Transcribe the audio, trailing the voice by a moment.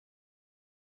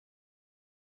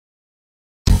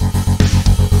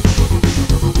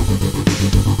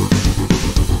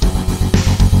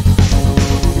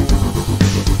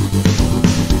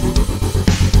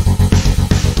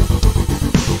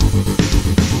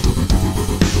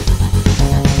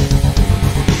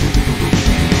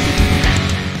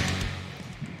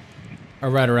All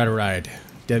right.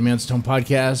 Deadman's Tome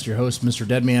podcast. Your host, Mr.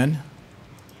 Deadman.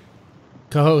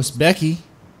 Co-host, Becky.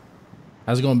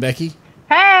 How's it going, Becky?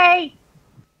 Hey!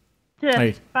 Just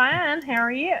Hey. fine. How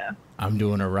are you? I'm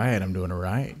doing all right.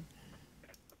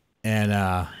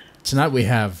 And tonight we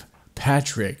have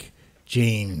Patrick,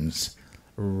 James,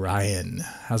 Ryan.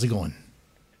 How's it going?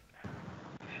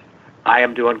 I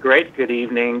am doing great. Good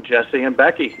evening, Jesse and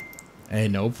Becky. Hey,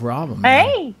 no problem. Man.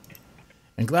 Hey!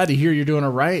 I'm glad to hear you're doing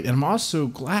all right. And I'm also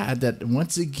glad that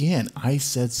once again I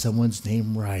said someone's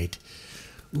name right.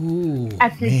 Ooh,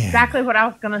 That's man. exactly what I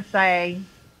was going to say.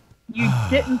 You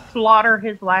didn't slaughter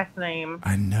his last name.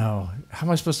 I know. How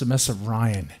am I supposed to mess up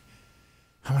Ryan?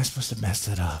 How am I supposed to mess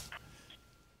that up?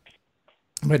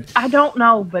 But I don't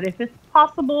know, but if it's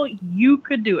possible, you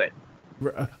could do it.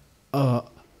 Ryan.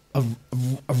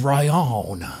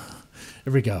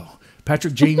 There we go.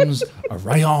 Patrick James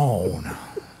Ryan.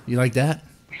 You like that?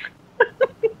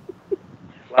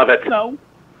 Love it. No.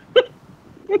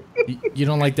 You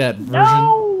don't like that version?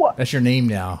 No! That's your name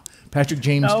now. Patrick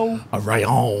James No.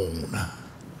 Ryan.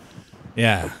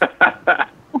 Yeah.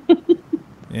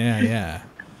 Yeah.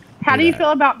 How do you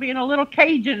feel about being a little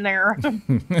Cajun there? Got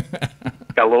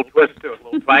a little twist to it, a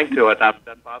little twang to it.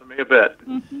 That bothered me a bit.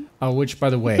 Oh, which, by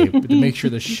the way, to make sure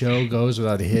the show goes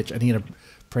without a hitch, I need to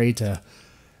pray to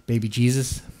baby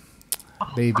Jesus,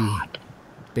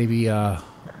 baby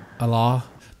Allah,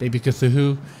 baby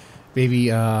Cthulhu,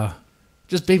 baby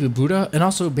just baby Buddha, and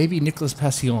also baby Nicholas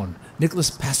Passion. I was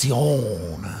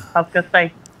going to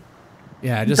say,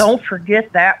 Yeah, just don't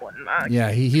forget that one.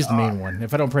 yeah, he's the main one.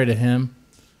 If I don't pray to him,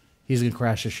 he's gonna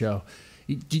crash the show.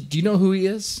 Do you know who he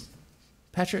is,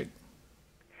 Patrick?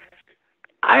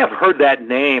 I have heard that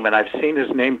name, and I've seen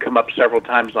his name come up several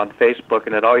times on Facebook,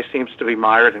 and it always seems to be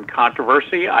mired in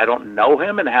controversy. I don't know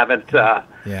him and haven't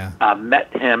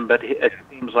met him, but it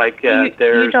seems like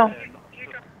there's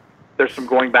some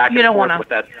going back and forth with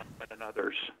that gentleman and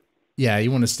others. Yeah,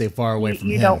 you want to stay far away from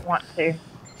him. You don't want to.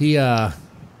 He Yeah,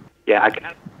 I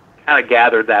kind of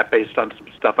gathered that based on some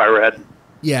stuff I read.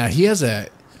 Yeah, he has a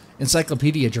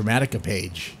Encyclopedia Dramatica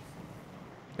page.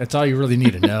 That's all you really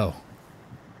need to know.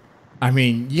 I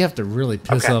mean, you have to really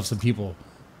piss off some people.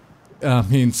 A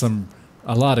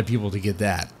lot of people to get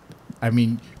that. I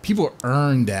mean, people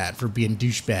earn that for being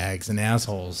douchebags and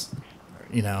assholes,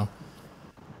 you know.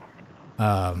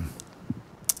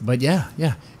 But yeah.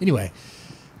 Anyway,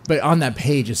 but on that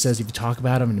page it says if you talk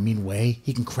about him in a mean way,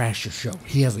 he can crash your show.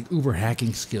 He has like uber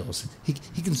hacking skills. He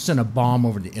can send a bomb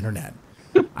over the internet.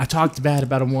 I talked bad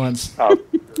about him once,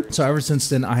 so ever since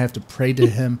then I have to pray to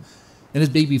him in his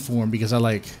baby form because I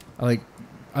like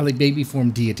baby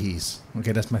form deities.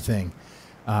 Okay, that's my thing.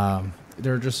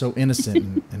 They're just so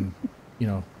innocent and you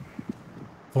know,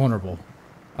 vulnerable.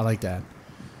 I like that.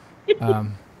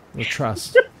 With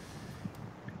trust.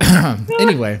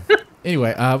 Anyway, we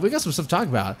got some stuff to talk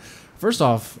about. First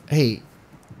off, hey,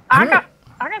 I got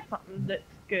something that's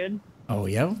good. Oh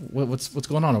yeah, what's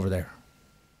going on over there?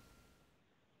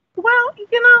 Well,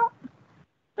 you know,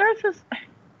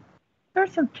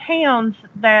 there's some towns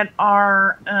that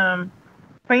are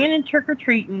planning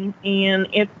trick-or-treating, and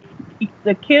if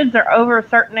the kids are over a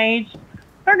certain age,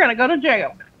 they're going to go to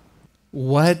jail.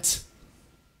 What?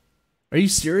 Are you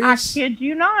serious? I kid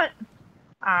you not.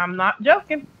 I'm not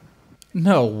joking.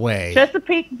 No way.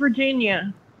 Chesapeake,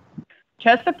 Virginia.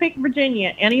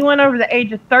 Anyone over the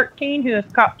age of 13 who is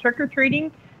caught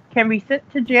trick-or-treating can be sent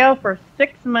to jail for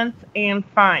 6 months and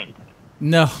fined.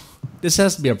 No, this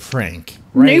has to be a prank,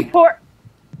 right?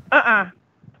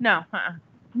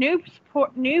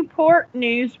 Newport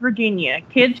News, Virginia.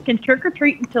 Kids can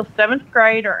trick-or-treat until 7th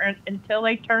grade or until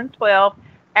they turn 12.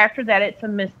 After that, it's a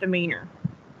misdemeanor.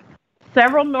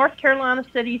 Several North Carolina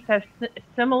cities have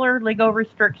similar legal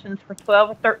restrictions for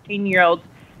 12 or 13-year-olds,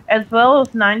 as well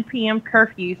as 9 p.m.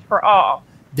 curfews for all.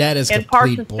 That is in complete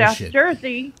parts of bullshit. South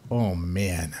Jersey. Oh,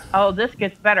 man. Oh, this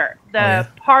gets better.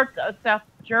 Parts of South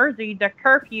Jersey, the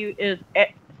curfew is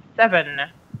at 7.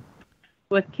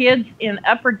 With kids in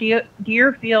Upper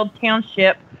Deerfield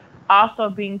Township also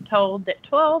being told that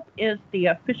 12 is the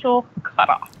official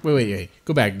cutoff. Wait.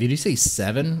 Go back. Did you say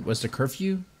 7 was the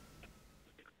curfew?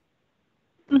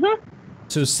 Mm-hmm.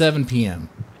 So 7 p.m.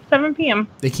 7 p.m.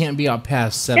 They can't be out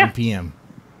past 7 p.m.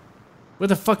 What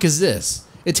the fuck is this?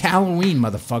 It's Halloween,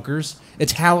 motherfuckers.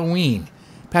 It's Halloween.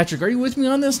 Patrick, are you with me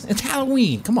on this? It's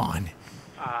Halloween. Come on.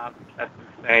 That's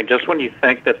insane. Just when you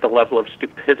think that the level of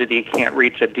stupidity can't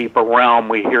reach a deeper realm,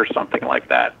 we hear something like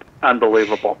that.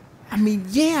 Unbelievable. I mean,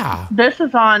 yeah. This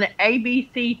is on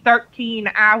ABC 13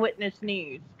 Eyewitness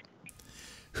News.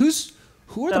 Who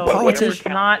are the politicians? It's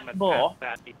not bull.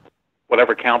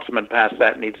 Whatever councilman passed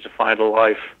that needs to find a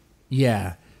life.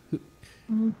 Yeah.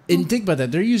 And think about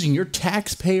that. They're using your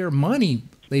taxpayer money,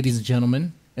 ladies and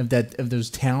gentlemen, of those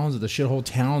towns, of the shithole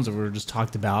towns that were just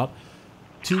talked about,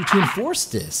 to enforce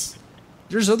this.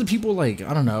 There's other people like,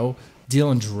 I don't know,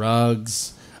 dealing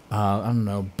drugs, I don't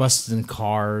know, busting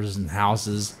cars and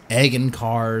houses, egging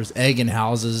cars, egging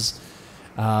houses,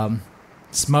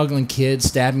 smuggling kids,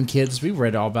 stabbing kids. We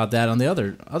read all about that on the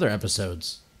other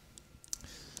episodes.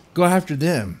 Go after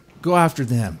them. Go after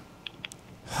them.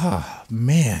 Oh,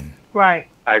 man. Right.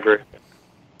 I agree.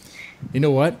 You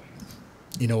know what?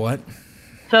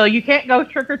 So you can't go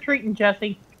trick-or-treating,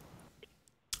 Jesse.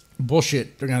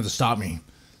 Bullshit. They're going to have to stop me.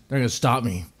 They're going to stop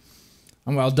me.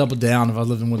 I'll double down if I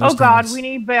live in one of those God, towns. we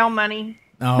need bail money.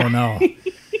 Oh, no.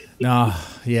 No,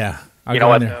 yeah. You know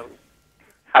what, though?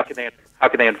 How can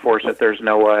they enforce it? There's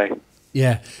no way.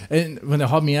 Yeah, and when they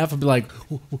haul me off, I'll be like,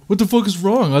 what the fuck is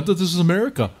wrong? I thought this was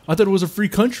America. I thought it was a free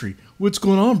country. What's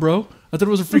going on, bro? I thought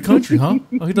it was a free country, huh?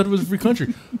 I thought it was a free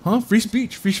country. Huh? Free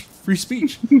speech. Free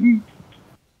speech. You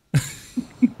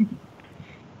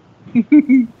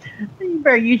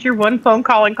better use your one phone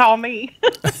call and call me.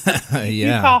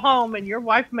 Yeah. You call home and your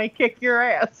wife may kick your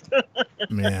ass.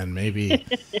 Man, maybe.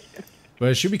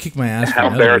 But it should be kick my ass for How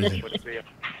another embarrassing reason. would it be if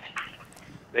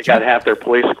they got to have their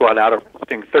police squad out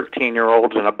arresting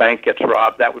 13-year-olds and a bank gets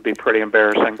robbed? That would be pretty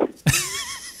embarrassing.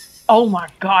 Oh, my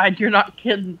God. You're not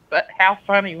kidding. But how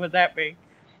funny would that be?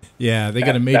 Yeah, they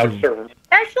got a major...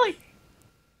 Actually,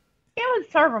 it would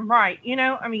serve them right. You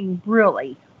know, I mean,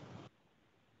 really.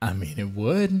 I mean, it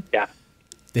would. Yeah.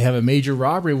 They have a major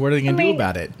robbery. What are they going to do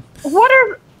about it? What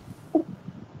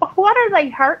are they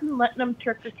hurting letting them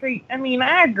trick or treat? I mean,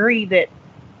 I agree that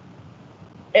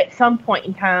at some point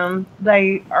in time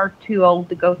they are too old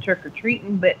to go trick or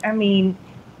treating, but I mean,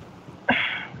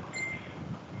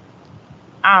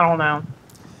 I don't know.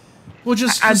 Well,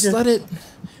 just let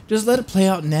it play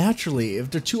out naturally. If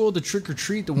they're too old to trick or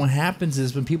treat, then what happens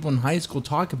is when people in high school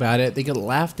talk about it, they get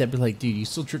laughed at. Be like, dude, you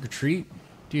still trick or treat?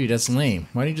 Dude, that's lame.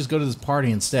 Why don't you just go to this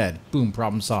party instead? Boom,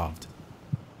 problem solved.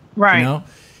 Right. You know?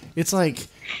 It's like,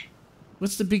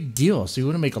 what's the big deal? So you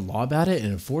want to make a law about it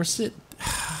and enforce it?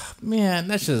 Man,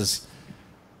 that's just...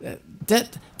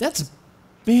 That's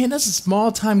a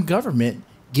small-time government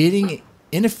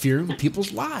interfering with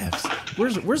people's lives.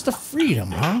 Where's the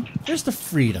freedom, huh? Where's the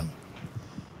freedom?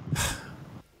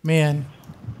 Man,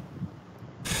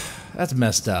 that's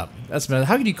messed up.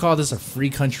 How can you call this a free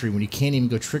country when you can't even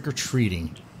go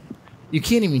trick-or-treating? You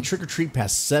can't even trick-or-treat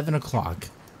past 7 o'clock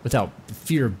without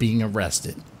fear of being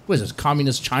arrested. What is this,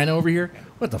 communist China over here?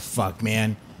 What the fuck,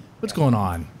 man? What's going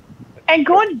on? And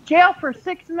going to jail for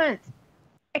 6 months.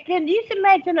 Can you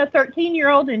imagine a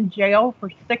 13-year-old in jail for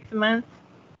 6 months?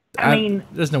 I mean,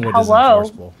 there's no way this is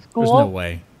enforceable. School? There's no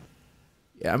way.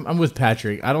 Yeah, I'm with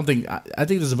Patrick. I think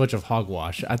there's a bunch of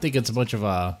hogwash. I think it's a bunch of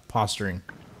posturing.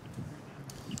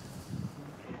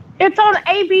 It's on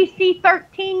ABC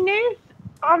 13 News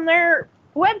on their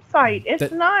website.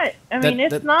 It's not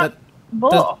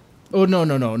bull. Oh,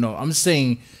 no. I'm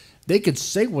saying they could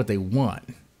say what they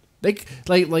want. They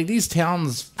like these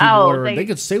towns they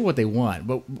could say what they want,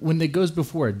 but when it goes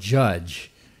before a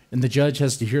judge and the judge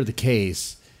has to hear the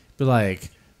case, be like,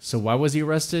 so why was he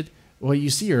arrested? Well, you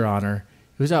see, Your Honor,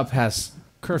 he was out past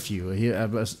curfew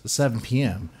at 7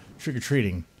 p.m.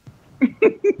 trick-or-treating.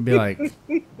 Be like,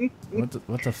 what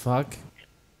the fuck?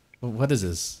 What is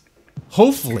this?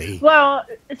 Hopefully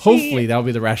that'll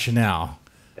be the rationale.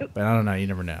 But I don't know. You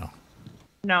never know.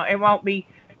 No, it won't be.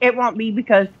 It won't be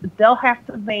because they'll have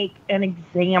to make an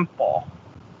example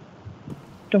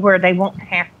to where they won't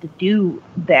have to do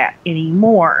that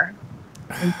anymore.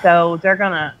 And so they're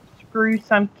going to screw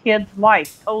some kid's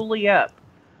life totally up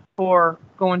for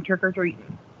going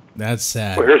trick-or-treating. That's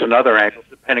sad. Well, here's another angle.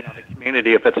 Depending on the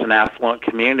community, if it's an affluent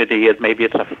community, maybe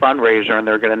it's a fundraiser and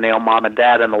they're going to nail mom and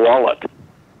dad in the wallet.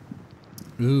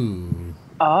 Ooh.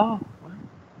 Oh.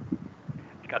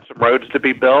 Got some roads to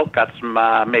be built, got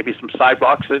some maybe some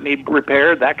sidewalks that need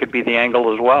repaired. That could be the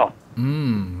angle as well.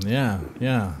 Yeah.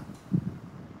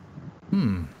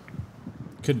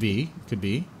 Could be.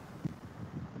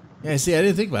 Yeah, see, I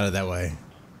didn't think about it that way.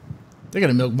 They're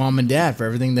gonna milk mom and dad for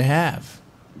everything they have.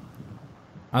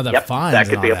 Oh, the fines. That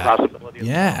could be a possibility.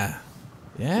 Yeah.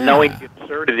 Knowing the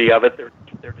absurdity of it,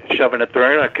 they're just shoving it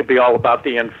through. It could be all about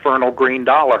the infernal green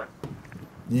dollar.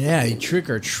 Yeah, you trick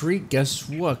or treat. Guess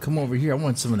what? Come over here. I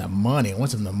want some of that money. I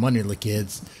want some of the money, little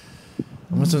kids.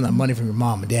 I want some of that money from your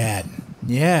mom and dad.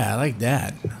 Yeah, I like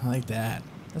that. I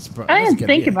didn't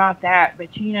think about that, but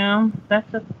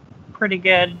that's a pretty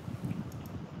good.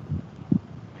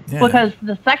 Yeah. Because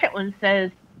the second one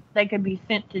says they could be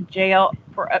sent to jail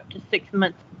for up to 6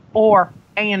 months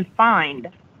and fined.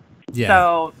 Yeah.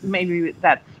 So maybe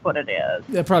that's what it is.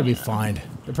 They'll probably be fined.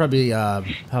 They'll probably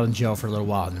held in jail for a little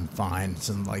while and then fined,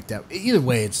 something like that. Either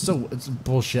way, it's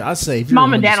bullshit. I say, if you're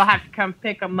Mom and Dad will have to come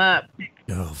pick them up.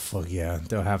 Oh fuck yeah,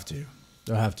 they'll have to.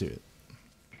 They'll have to.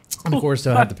 And of course,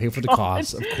 they'll have to pay for the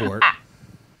costs of court.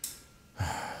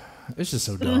 It's just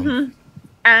so dumb.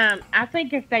 I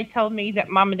think if they told me that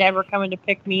Mom and Dad were coming to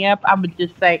pick me up, I would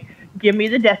just say, "Give me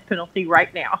the death penalty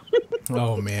right now."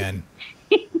 Oh man.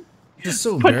 It's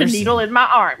so Put embarrassing. the needle in my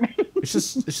arm. It's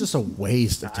just a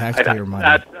waste of taxpayer money.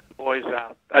 I'd send the boys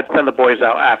out. I'd send the boys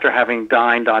out after having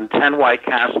dined on 10 White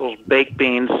Castles, baked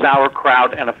beans,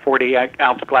 sauerkraut, and a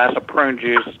 48-ounce glass of prune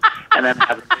juice, and then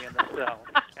have them be in the cell.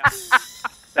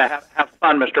 Have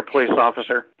fun, Mr. Police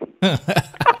Officer.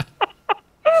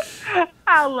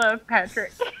 I love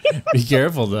Patrick. Be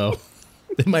careful though;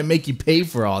 they might make you pay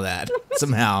for all that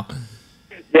somehow.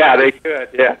 Yeah, they could.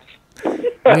 Yeah.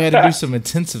 We had to do some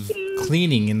intensive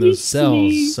cleaning in those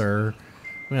cells, sir.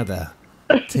 We had to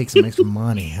take some extra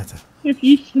money. If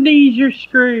you sneeze, you're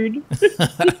screwed.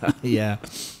 Yeah.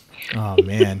 Oh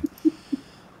man.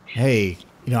 Hey,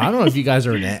 I don't know if you guys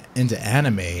are into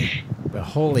anime, but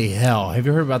holy hell, have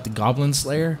you heard about the Goblin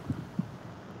Slayer?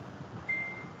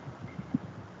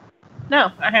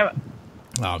 No, I haven't.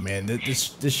 Oh man,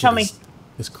 this shit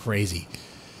is crazy.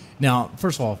 Now,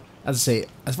 first of all, as I say,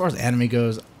 as far as anime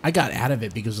goes, I got out of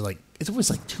it because it's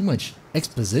always too much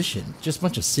exposition, just a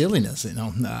bunch of silliness,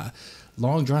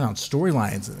 long drawn out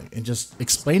storylines and just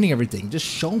explaining everything. Just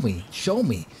show me.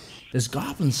 This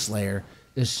Goblin Slayer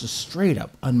is just straight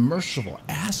up unmerciful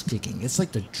ass kicking. It's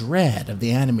like the Dread of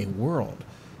the anime world.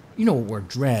 You know where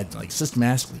Dread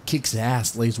systematically kicks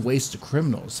ass, lays waste to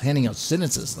criminals, handing out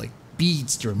sentences like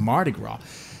beads during Mardi Gras.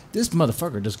 This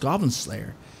motherfucker, this Goblin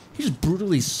Slayer, he just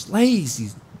brutally slays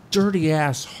these dirty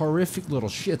ass horrific little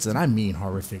shits, and I mean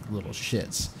horrific little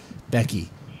shits. Becky,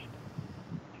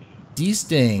 these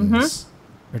things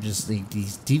are just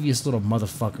these devious little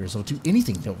motherfuckers. They'll do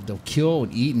anything. They'll kill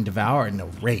and eat and devour, and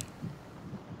they'll rape.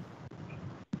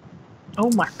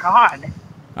 Oh my god!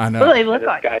 I know. What do they look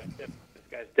like? This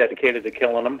guy's dedicated to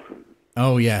killing them.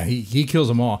 Oh yeah, he kills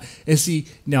them all. And see,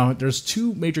 now there's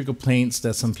two major complaints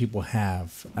that some people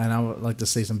have, and I would like to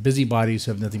say some busybodies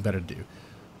who have nothing better to do.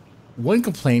 One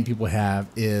complaint people have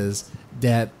is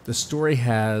that the story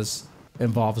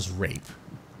involves rape.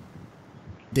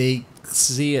 They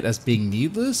see it as being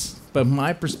needless, but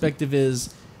my perspective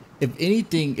is, if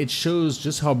anything, it shows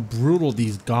just how brutal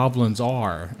these goblins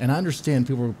are. And I understand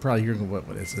people are probably hearing, what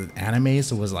is it, anime?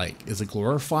 So is it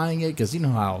glorifying it? Because you know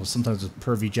how sometimes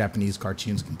pervy Japanese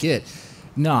cartoons can get.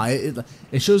 No,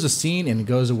 it shows a scene and it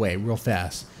goes away real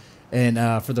fast. And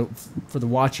for the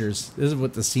watchers, this is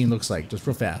what the scene looks like, just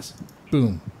real fast.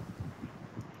 Boom.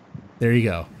 There you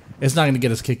go. It's not going to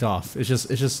get us kicked off. It's just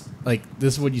this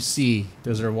is what you see,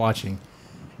 those that are watching,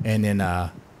 and then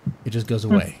it just goes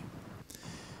away.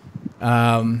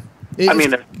 That's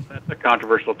a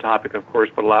controversial topic, of course,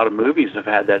 but a lot of movies have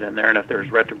had that in there, and if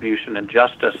there's retribution and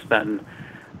justice, then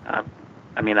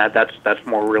that's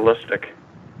more realistic.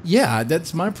 Yeah,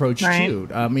 that's my approach too.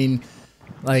 I mean,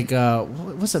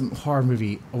 what's a horror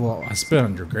movie? Well, I Spit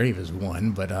on Your Grave is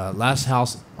one, but Last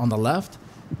House on the Left.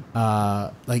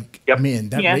 Yep. Man,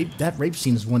 that rape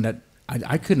scene is one that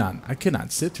I could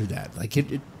not sit through that.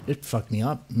 It fucked me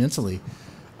up mentally.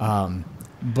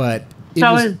 But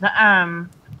is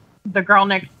the Girl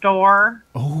Next Door.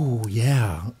 Oh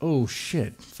yeah. Oh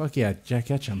shit. Fuck yeah, Jack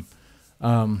Ketchum.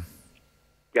 Yep,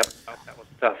 that was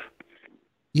tough.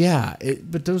 Yeah,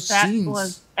 but those scenes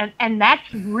was, and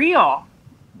that's real.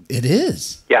 It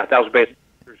is. Yeah, that was based on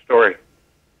a true story.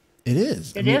 It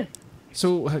is. It is.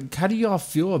 So how do y'all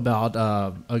feel about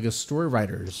story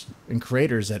writers and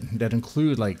creators that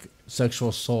include sexual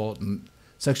assault and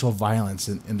sexual violence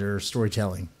in their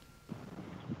storytelling?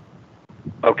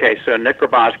 Okay, so Nick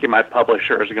Grabowski, my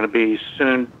publisher, is going to be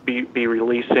soon be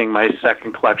releasing my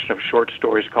second collection of short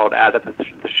stories called Out of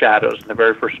the Shadows. And the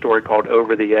very first story called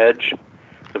Over the Edge.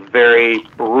 It's a very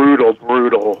brutal,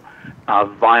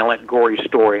 violent, gory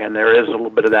story, and there is a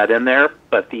little bit of that in there.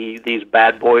 But these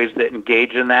bad boys that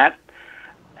engage in that,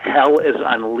 hell is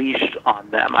unleashed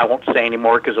on them. I won't say any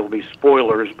more because it will be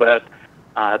spoilers, but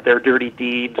their dirty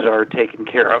deeds are taken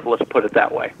care of. Let's put it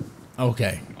that way.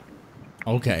 Okay.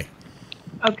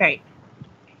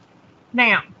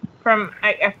 Now, from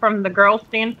the girl's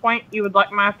standpoint, you would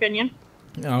like my opinion?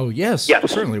 Oh yes.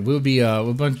 Certainly. We'll be a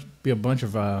bunch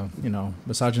of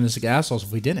misogynistic assholes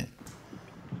if we didn't.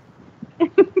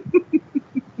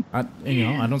 I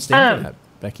don't stand for that,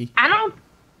 Becky. I know.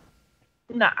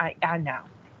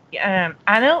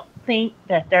 I don't think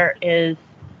that there is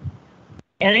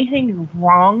anything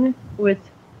wrong with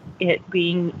it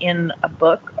being in a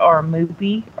book or a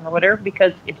movie or whatever,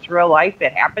 because it's real life.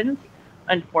 It happens,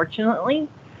 unfortunately.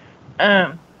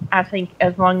 I think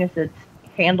as long as it's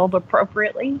handled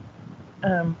appropriately,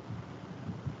 you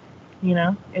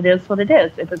know, it is what it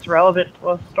is. If it's relevant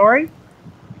to a story,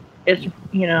 it's,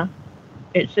 you know,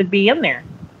 it should be in there.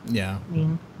 Yeah. I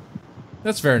mean,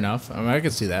 that's fair enough. I mean, I can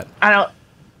see that. I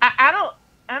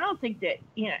don't think that,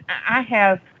 you know, I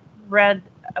have read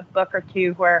a book or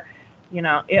two where, you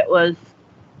know, it was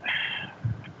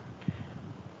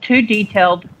too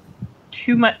detailed,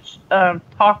 too much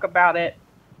talk about it,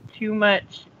 too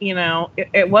much, you know,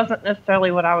 it wasn't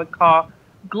necessarily what I would call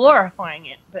glorifying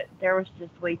it, but there was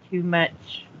just way too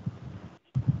much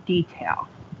detail,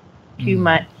 too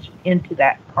much into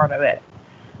that part of it,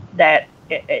 that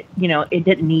it, you know, it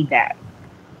didn't need that.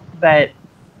 But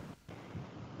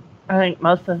I think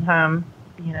most of the time,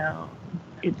 you know,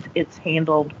 it's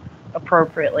handled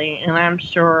appropriately, and I'm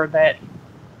sure that,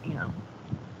 you know,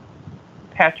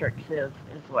 Patrick's is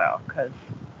as well, because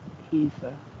he's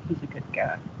a good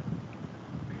guy.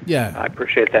 Yeah, I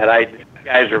appreciate that. You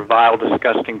guys are vile,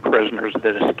 disgusting prisoners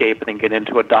that escape and get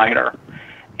into a diner,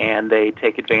 and they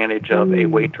take advantage of a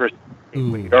waitress,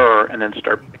 waiter, and then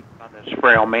start picking on this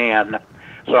frail man.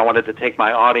 So I wanted to take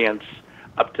my audience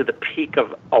up to the peak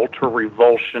of ultra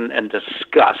revulsion and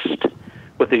disgust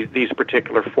with these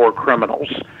particular four criminals.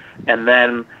 And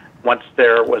then once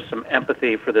there was some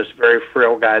empathy for this very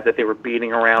frail guy that they were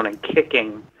beating around and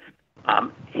kicking,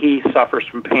 he suffers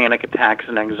from panic attacks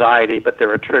and anxiety, but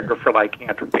they're a trigger for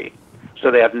lycanthropy.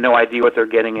 So they have no idea what they're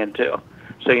getting into.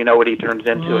 So you know what he turns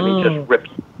into, and he just rips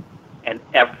and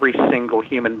every single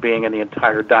human being in the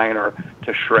entire diner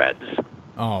to shreds.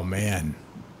 Oh, man.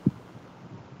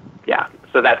 Yeah,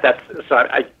 so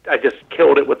I just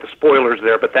killed it with the spoilers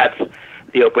there, but that's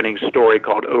the opening story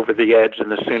called Over the Edge in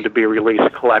the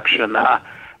soon-to-be-released collection, Out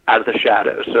of the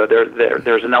Shadows. So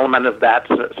there's an element of that.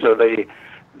 So the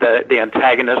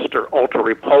antagonists are ultra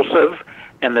repulsive,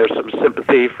 and there's some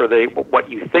sympathy for what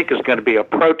you think is going to be a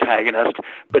protagonist,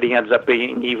 but he ends up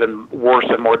being even worse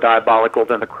and more diabolical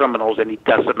than the criminals, and he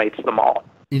decimates them all.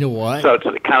 You know what? So it's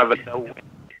kind of a no-win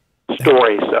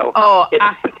story. So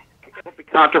it'll be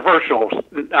controversial,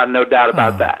 no doubt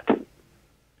about that.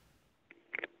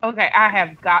 Okay, I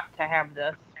have got to have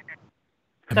this.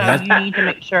 So you need to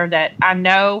make sure that I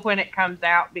know when it comes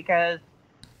out, because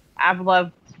I've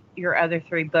loved your other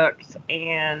three books,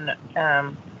 and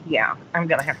yeah, I'm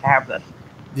gonna have this.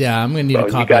 Yeah, I'm gonna need a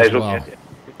copy as well.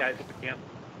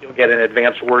 You'll get an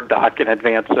advanced Word doc in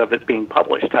advance of it being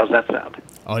published. How's that sound?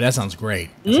 Oh, that sounds great.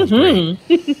 That sounds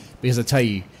great. Because I tell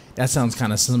you, that sounds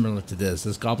kind of similar to this.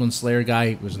 This Goblin Slayer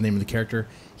guy was the name of the character.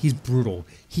 He's brutal.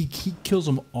 He kills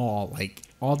them all. Like,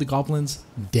 all the goblins,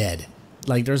 dead.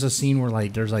 Like, there's a scene where,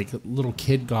 like, there's, like, little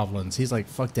kid goblins. He's like,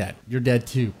 fuck that. You're dead,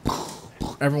 too.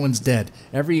 Everyone's dead.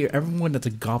 Everyone that's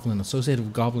a goblin, associated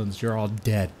with goblins, you're all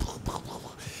dead.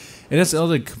 And that's the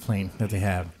other complaint that they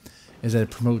have, is that it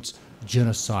promotes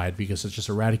genocide because it's just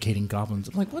eradicating goblins.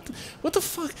 I'm like, what the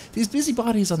fuck? These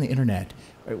busybodies on the internet.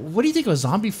 What do you think a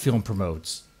zombie film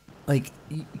promotes? Like,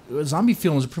 zombie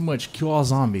films pretty much kill all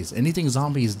zombies. Anything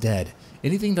zombie is dead.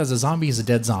 Anything that's a zombie is a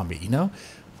dead zombie, you know?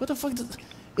 What the fuck?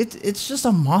 It's just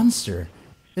a monster.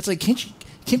 It's like, can't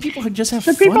people just have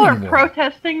fun people are anymore?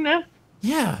 protesting this?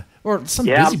 Yeah, or some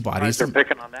busybodies. They're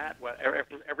picking on that.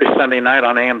 Every Sunday night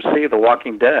on AMC, The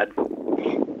Walking Dead.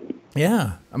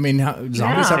 Yeah, I mean,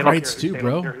 zombies have rights too,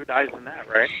 bro. Don't care who dies in that,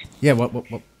 right? Yeah, what?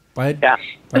 Why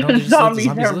don't you just zombies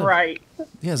let the have live? rights.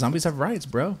 Yeah, zombies have rights,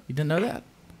 bro. You didn't know that?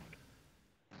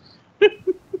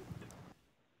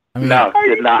 I mean, no,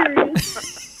 did not.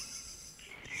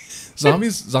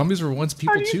 Zombies were once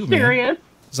people too, serious? man.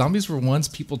 Zombies were once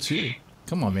people too.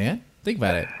 Come on, man. Think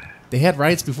about it. They had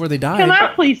rights before they died. Can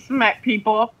I please smack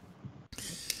people?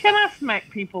 Can I smack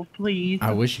people, please?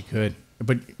 I wish you could,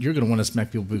 but you're gonna want to smack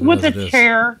people because with of a this.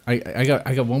 chair. I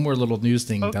got one more little news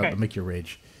thing that'll make you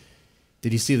rage.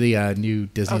 Did you see the new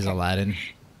Disney's Aladdin?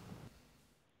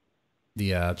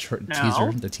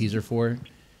 The teaser for it.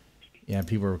 Yeah,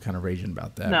 people are kind of raging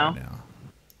about that right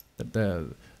now.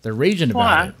 They're raging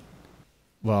about it.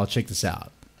 Well, check this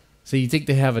out. So you think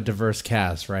they have a diverse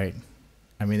cast, right?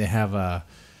 I mean, they have an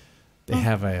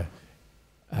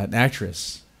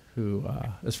actress who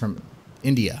is from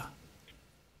India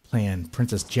playing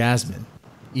Princess Jasmine.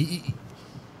 You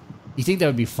think that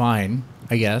would be fine,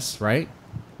 I guess, right?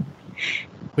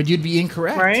 But you'd be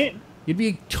incorrect. Right. You'd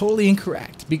be totally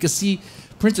incorrect. Because, see,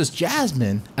 Princess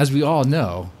Jasmine, as we all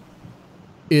know,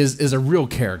 is a real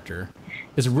character,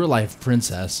 is a real-life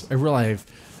princess, a real-life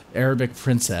Arabic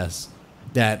princess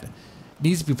that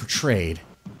needs to be portrayed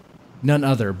none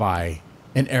other by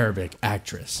an Arabic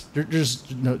actress. There's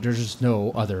just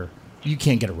no other. You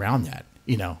can't get around that.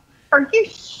 You know. Are you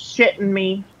shitting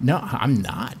me? No, I'm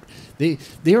not. They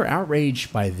are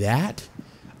outraged by that.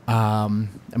 I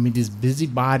mean, these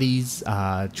busybodies,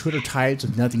 Twitter types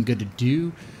with nothing good to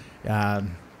do. They're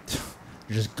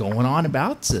just going on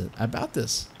about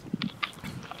this.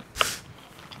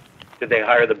 Did they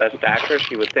hire the best actress?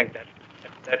 You would think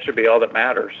that should be all that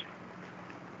matters.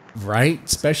 Right?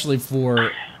 Especially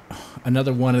for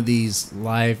another one of these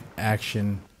live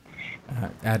action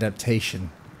adaptation.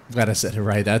 I'm glad I said it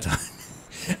right that time.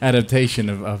 Adaptation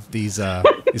of these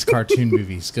cartoon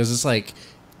movies. Because it's like,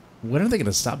 when are they going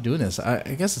to stop doing this?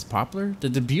 I guess it's popular.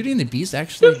 Did the Beauty and the Beast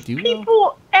actually do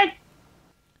well?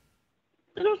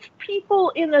 Those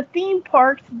people in the theme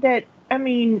parks that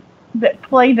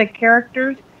play the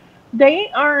characters,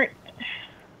 they aren't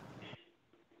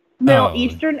Middle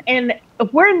Eastern. And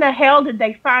where in the hell did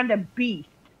they find a beast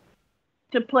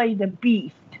to play the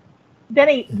Beast? That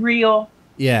ain't real.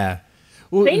 Yeah.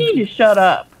 Well, they need to shut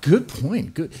up. Good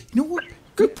point. Good. You know what?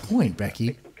 Good point,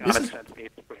 Becky. Common sense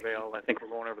needs to prevail. I think we're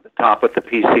going over the top with the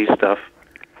PC stuff.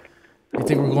 You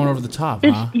think we're going over the top,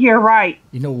 huh? You're right.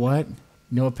 You know what?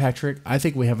 You know what, Patrick? I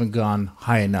think we haven't gone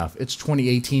high enough. It's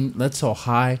 2018. Let's go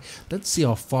high. Let's see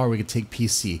how far we can take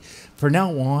PC. For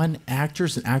now on,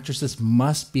 actors and actresses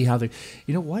must be how they...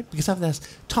 You know what? Because I've asked...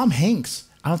 Tom Hanks,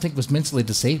 I don't think was mentally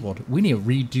disabled. We need to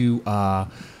redo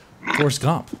Forrest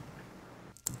Gump.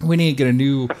 We need to get a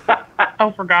new...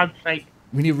 Oh, for God's sake.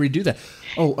 We need to redo that.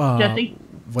 Jesse,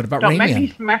 what about don't Rain make Man?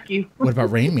 me smack you. What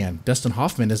about Rain Man? Dustin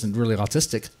Hoffman isn't really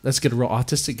autistic. Let's get a real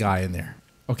autistic guy in there.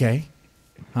 Okay?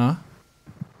 Huh?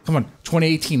 Come on,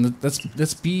 2018. Let's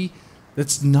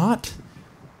not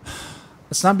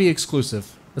be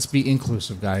exclusive. Let's be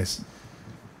inclusive, guys.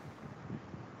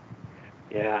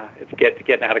 Yeah, it's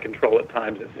getting out of control at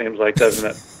times, it seems like,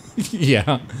 doesn't it?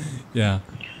 Yeah.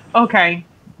 Okay,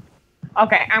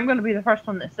 I'm going to be the first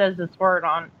one that says this word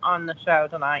on the show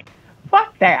tonight.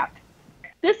 Fuck that.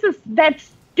 That's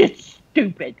just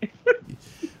stupid.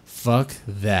 Fuck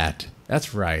that.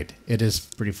 That's right. It is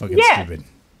pretty fucking stupid.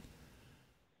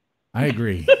 I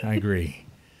agree.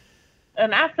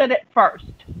 And I said it first.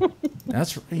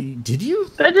 That's right. Did you?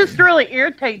 That just really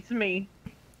irritates me.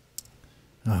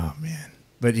 Oh, man.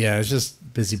 But yeah, it's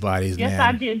just busybodies, man. Yes,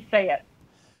 I did say it.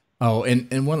 Oh,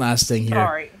 and one last thing here.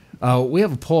 Sorry. We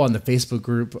have a poll on the Facebook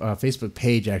group, Facebook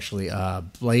page, actually,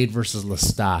 Blade versus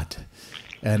Lestat.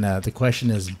 And the question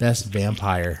is best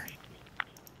vampire.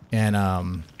 And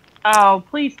oh,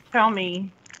 please tell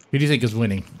me. Who do you think is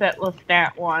winning? That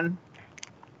Lestat won.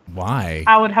 Why?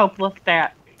 I would hope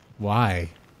Lestat. Why?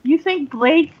 You think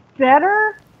Blade's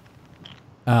better?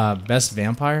 Best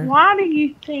vampire? Why do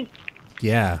you think?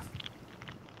 Yeah.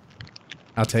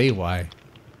 I'll tell you why.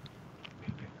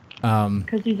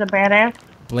 Because he's a badass?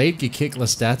 Blade could kick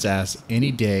Lestat's ass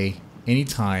any day, any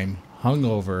time,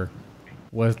 hungover,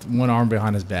 with one arm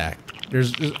behind his back.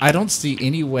 I don't see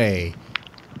any way.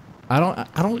 I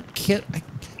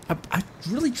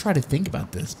really try to think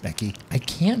about this, Becky. I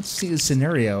can't see a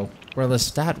scenario where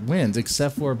Lestat wins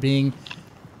except for being,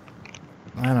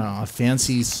 I don't know, a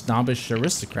fancy, snobbish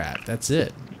aristocrat. That's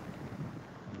it.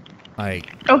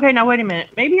 Okay, now wait a minute.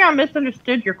 Maybe I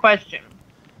misunderstood your question.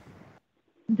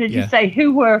 Did you say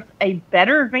who was a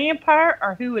better vampire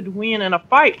or who would win in a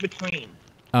fight between?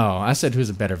 Oh, I said who's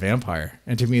a better vampire.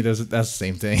 And to me, that's the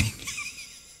same thing.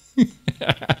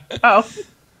 Oh.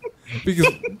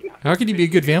 Because how can you be a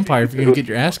good vampire if you're going to get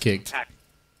your ass kicked?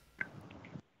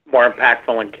 More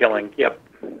impactful in killing, yep.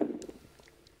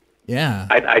 Yeah.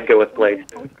 I'd go with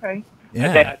Blade. Okay.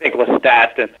 Yeah. I think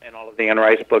Lestat and all of the Anne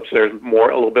Rice books, there's a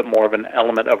little bit more of an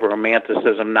element of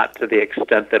romanticism, not to the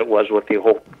extent that it was with the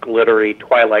whole glittery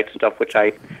Twilight stuff, which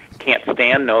I can't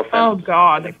stand. No offense. Oh,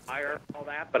 God. To fire all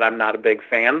that, but I'm not a big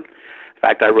fan. In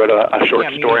fact, I wrote a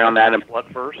short story on that in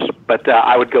Bloodverse. But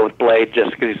I would go with Blade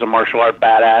just because he's a martial art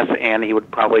badass, and he would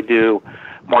probably do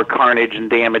more carnage and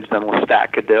damage than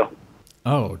Lestat could do.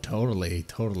 Oh, totally.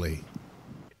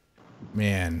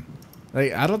 Man,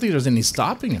 I don't think there's any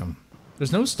stopping him.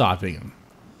 There's no stopping him.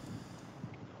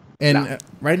 And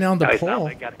right now in the poll...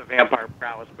 He's got the vampire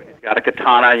prowess, but he's got a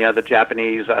katana, the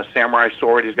Japanese samurai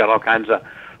sword. He's got all kinds of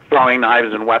throwing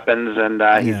knives and weapons, and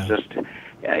he's just...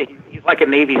 he's like a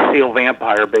Navy SEAL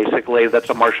vampire, basically.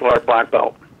 That's a martial art black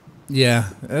belt. Yeah,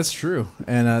 that's true.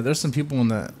 And there's some people on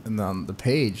the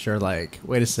page are like,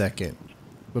 wait a second,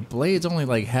 but Blade's only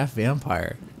like half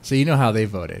vampire. So you know how they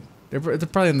voted. They're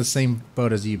probably in the same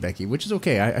boat as you, Becky, which is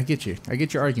okay. I get you. I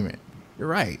get your argument. You're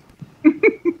right.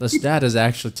 Lestat is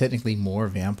actually technically more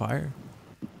vampire.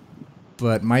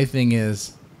 But my thing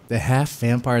is, the half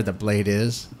vampire that Blade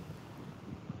is,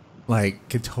 like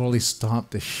could totally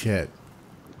stomp the shit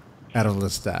out of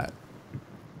Lestat.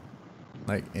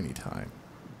 Like anytime.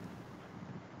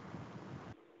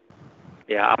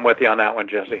 Yeah, I'm with you on that one,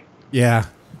 Jesse. Yeah.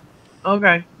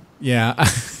 Okay. Yeah.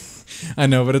 I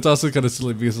know, but it's also kind of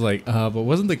silly because like, but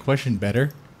wasn't the question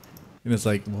better? And it's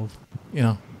like, well, you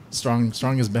know, strong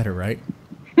is better, right?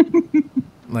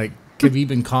 Like Khabib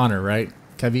and Connor, right?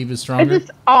 Khabib is stronger. It's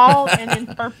all an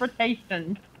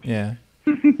interpretation. Yeah.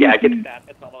 Yeah, I get that.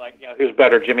 It's all like, who's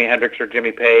better, Jimi Hendrix or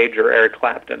Jimmy Page or Eric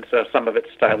Clapton? So some of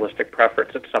it's stylistic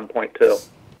preference at some point too.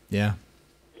 Yeah.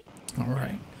 All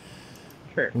right.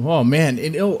 Sure. Well, man,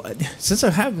 since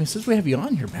we have you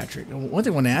on here, Patrick, one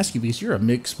thing I want to ask you, because you're a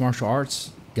mixed martial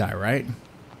arts guy, right?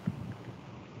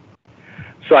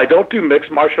 So I don't do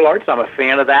mixed martial arts. I'm a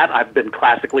fan of that. I've been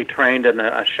classically trained in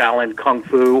a Shaolin Kung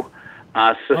Fu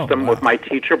system with my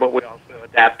teacher, but we also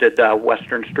adapted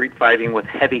Western street fighting with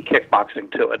heavy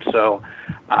kickboxing to it. So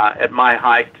at my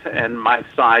height and my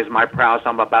size, my prowess,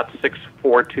 I'm about 6'4",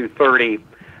 230.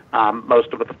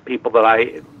 Most of the people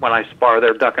that when I spar,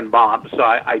 they're ducking bombs. So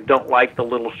I don't like the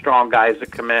little strong guys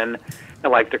that come in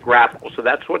and like to grapple. So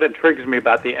that's what intrigues me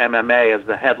about the MMA is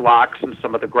the headlocks and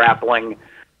some of the grappling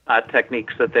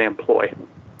techniques that they employ.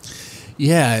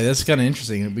 Yeah, that's kind of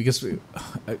interesting because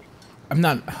I'm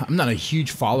not a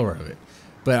huge follower of it,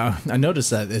 but I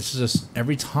noticed that it's just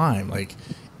every time like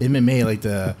MMA, like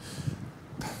the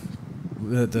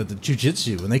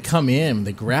jiu-jitsu, when they come in,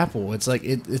 they grapple, it's like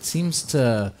it seems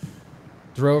to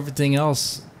throw everything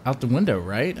else out the window,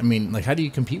 right? I mean, like, how do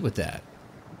you compete with that?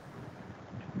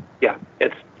 Yeah,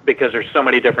 it's because there's so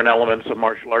many different elements of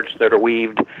martial arts that are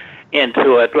weaved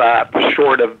into it,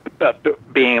 short of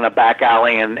being in a back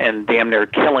alley and damn near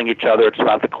killing each other. It's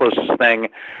about the closest thing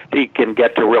you can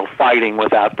get to real fighting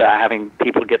without having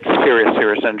people get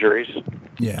serious injuries.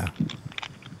 Yeah.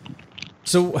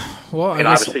 So, well, and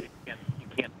obviously you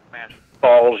can't smash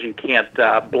balls, you can't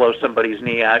blow somebody's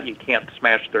knee out, you can't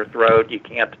smash their throat, you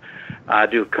can't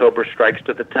do cobra strikes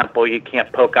to the temple, you can't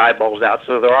poke eyeballs out.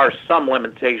 So there are some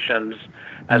limitations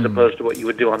as opposed to what you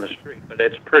would do on the street, but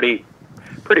it's pretty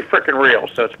freaking real,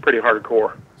 so it's pretty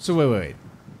hardcore. So wait.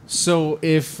 So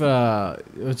if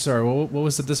sorry, what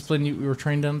was the discipline you were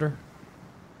trained under?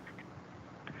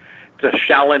 It's a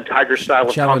Shaolin Tiger style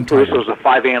of Kung Fu. So it's a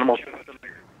 5 animal system.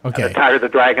 Okay. The tiger, the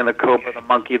dragon, the cobra, the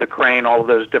monkey, the crane, all of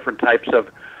those different types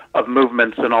of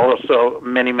movements, and also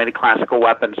many classical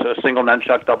weapons. So single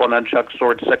nunchuck, double nunchuck,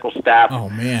 sword, sickle, staff. Oh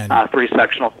man. 3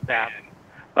 sectional staff.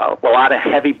 A lot of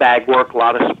heavy bag work, a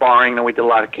lot of sparring, and we did a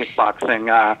lot of kickboxing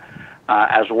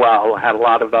as well. Had a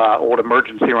lot of old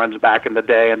emergency runs back in the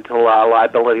day until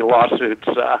liability lawsuits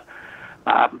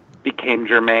became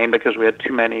germane because we had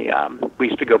too many. We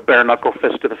used to go bare knuckle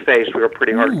fist to the face. We were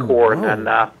pretty hardcore, and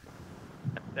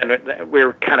we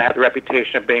kind of had the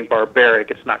reputation of being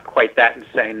barbaric. It's not quite that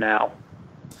insane now.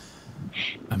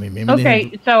 I mean, maybe.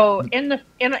 Okay, so in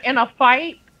a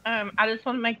fight, I just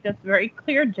want to make this very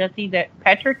clear, Jesse, that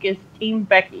Patrick is Team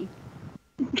Becky.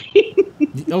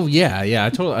 Oh yeah, I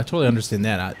totally understand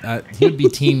that. He would be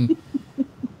team.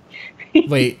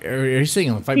 Wait, are you saying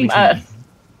on the fight team between us?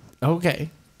 Okay,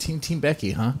 team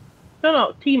Becky, huh?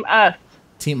 No, team us.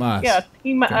 Team us. Yeah,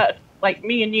 team us, like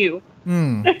me and you.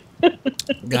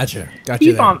 Gotcha.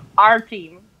 He's on our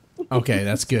team. Okay,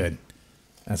 that's good.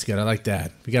 I like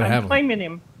that. We gotta have him. Claiming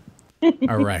him.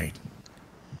 All right.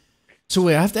 So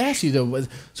wait, I have to ask you though.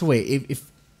 So wait,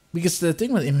 if because the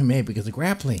thing with MMA, because the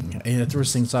grappling, and it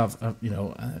throws things off,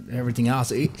 everything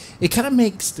else, it kind of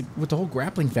makes, with the whole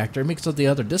grappling factor, it makes all the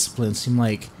other disciplines seem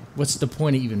like, what's the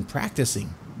point of even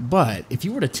practicing? But if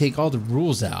you were to take all the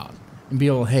rules out and be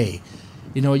able, hey,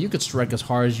 you could strike as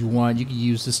hard as you want, you could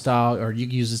use this style, or you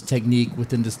could use this technique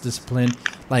within this discipline,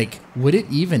 like, would it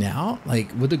even out?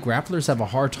 Like, would the grapplers have a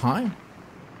hard time?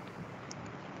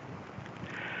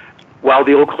 Well,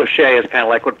 the old cliche is kind of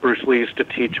like what Bruce Lee used to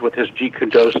teach with his Jeet Kune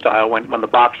Do style. When the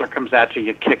boxer comes at you,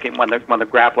 you kick him. When the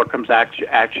grappler comes at you,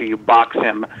 you box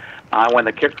him. When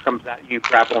the kicker comes at you,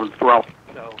 grapple and throw.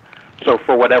 So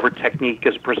for whatever technique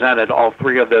is presented, all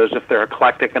 3 of those, if they're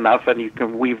eclectic enough and you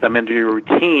can weave them into your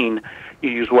routine,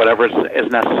 you use whatever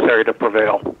is necessary to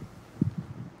prevail.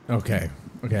 Okay.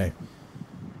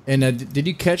 And did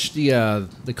you catch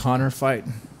the Connor fight?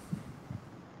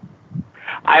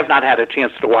 I have not had a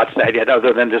chance to watch that yet,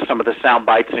 other than just some of the sound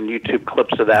bites and YouTube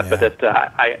clips of that. Yeah. But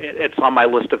it's on my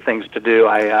list of things to do.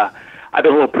 I've been a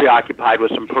little preoccupied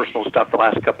with some personal stuff the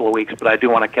last couple of weeks, but I do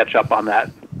want to catch up on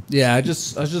that. Yeah, I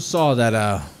just saw that.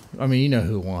 I mean, you know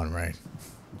who won, right?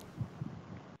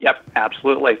 Yep,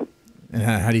 absolutely. And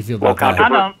how do you feel about that? I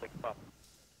don't.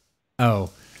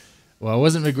 Oh, well, it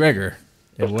wasn't McGregor.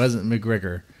 It was not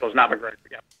McGregor.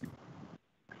 Yep.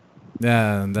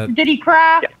 Yeah. Did he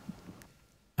cry?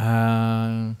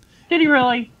 Yeah. Did he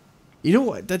really? You know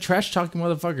what? That trash talking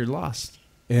motherfucker lost,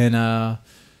 and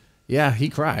yeah, he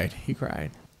cried. He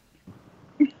cried.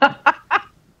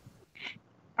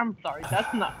 I'm sorry,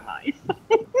 that's not nice.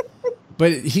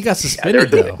 But he got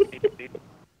suspended though.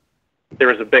 There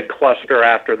was a big cluster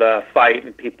after the fight,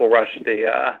 and people rushed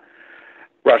the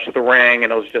ring,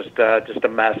 and it was just a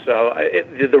mess. So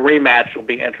the rematch will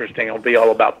be interesting. It'll be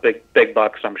all about big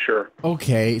bucks, I'm sure.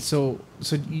 Okay, so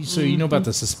you know about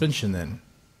the suspension then?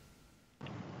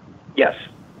 Yes.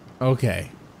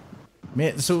 Okay,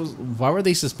 man. So why were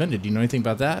they suspended? Do you know anything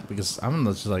about that? Because I'm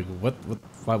just like, what?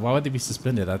 Why would they be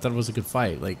suspended? I thought it was a good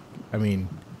fight. Like, I mean,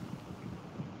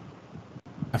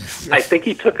 I think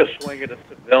he took a swing at a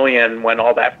civilian when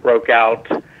all that broke out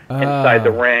inside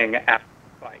the ring after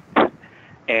the fight.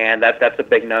 And that's a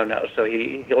big no-no. So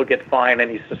he'll get fined and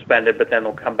he's suspended, but then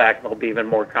he'll come back and there'll be even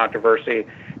more controversy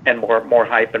and more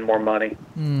hype and more money.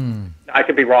 I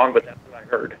could be wrong, but that's what I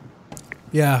heard.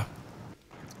 Yeah.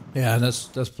 Yeah, that's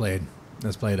played.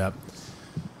 That's played up.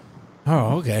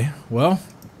 Oh, okay. Well,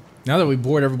 now that we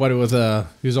bored everybody with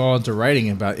who's all into writing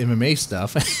about MMA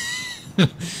stuff.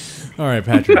 All right,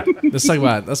 Patrick. Let's talk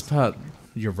about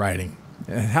your writing.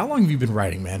 How long have you been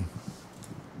writing, man?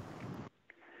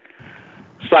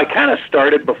 So I kind of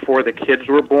started before the kids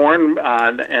were born,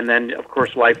 and then of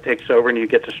course life takes over and you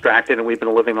get distracted. And we've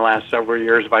been living the last several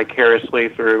years vicariously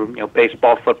through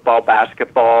baseball, football,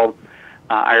 basketball,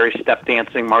 Irish step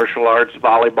dancing, martial arts,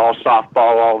 volleyball,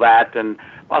 softball, all that. And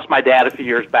lost my dad a few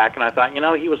years back, and I thought,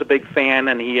 he was a big fan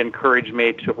and he encouraged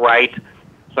me to write.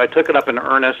 So I took it up in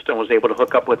earnest and was able to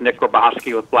hook up with Nick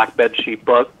Grabowski with Black Bedsheet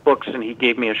books, and he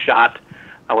gave me a shot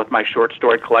with my short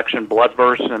story collection,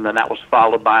 Bloodverse, and then that was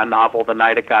followed by a novel the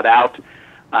night it got out,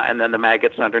 and then the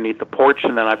Maggots Underneath the Porch,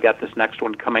 and then I've got this next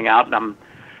one coming out, and I'm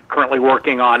currently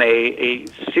working on a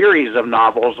series of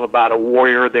novels about a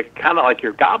warrior that kind of like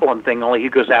your Goblin thing, only he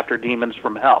goes after demons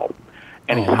from hell.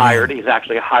 And he's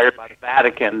actually hired by the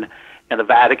Vatican, and the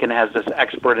Vatican has this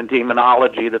expert in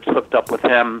demonology that's hooked up with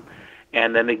him,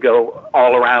 and then they go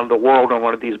all around the world, and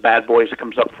one of these bad boys that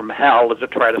comes up from hell is to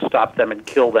try to stop them and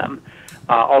kill them.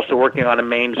 Also working on a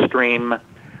mainstream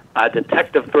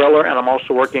detective thriller, and I'm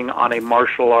also working on a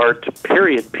martial art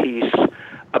period piece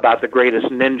about the greatest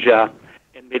ninja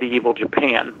in medieval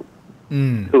Japan,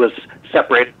 who was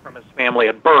separated from his family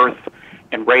at birth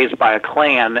and raised by a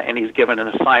clan, and he's given an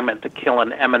assignment to kill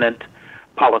an eminent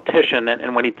politician.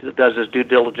 And when he does his due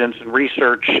diligence and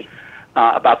research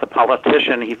about the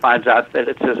politician, he finds out that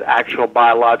it's his actual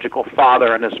biological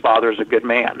father, and his father is a good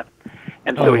man.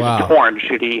 And so he's torn.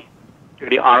 Should he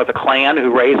honor the clan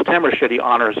who raised him, or should he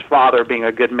honor his father being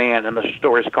a good man? And the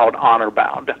story is called Honor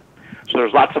Bound. So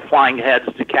there's lots of flying heads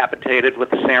decapitated with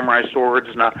the samurai swords,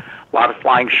 and a lot of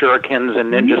flying shurikens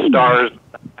and ninja stars,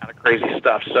 kind of crazy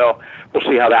stuff. So we'll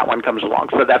see how that one comes along.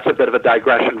 So that's a bit of a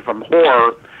digression from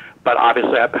horror, but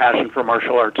obviously I have a passion for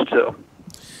martial arts too.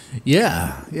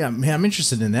 Yeah, man, I'm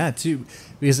interested in that too,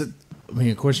 because of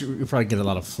course you probably get a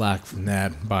lot of flack from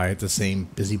that by the same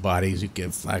busybodies who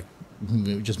get flack.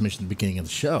 We just mentioned at the beginning of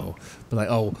the show, but like,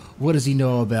 oh, what does he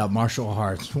know about martial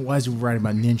arts? Why is he writing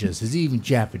about ninjas? Is he even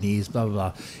Japanese? Blah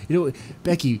blah blah.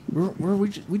 Becky,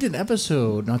 we did an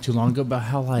episode not too long ago about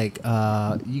how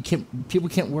people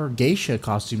can't wear geisha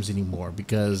costumes anymore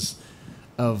because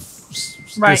of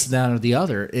this, that, or the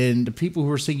other. And the people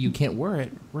who are saying you can't wear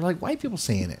it were like white people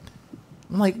saying it.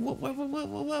 I'm like, what?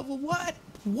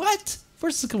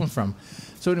 Where's this coming from?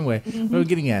 So anyway, what I'm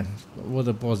getting at, what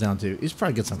it boils down to, is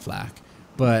probably get some flack.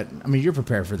 But, you're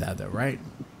prepared for that, though, right?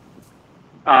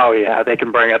 Oh, yeah, they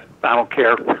can bring it. I don't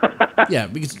care. Yeah,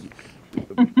 because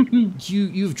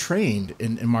you've trained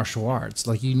in martial arts.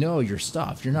 Like, you know your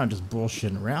stuff. You're not just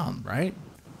bullshitting around, right?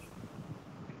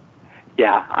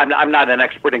 Yeah, I'm not an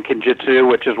expert in Kenjutsu,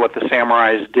 which is what the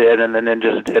samurais did and the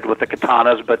ninjas did with the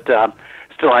katanas, but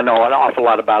still I know an awful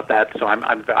lot about that, so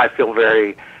I feel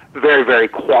very, very, very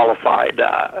qualified,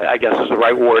 I guess is the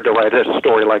right word, to write a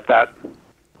story like that.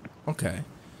 Okay.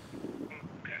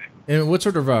 And what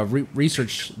sort of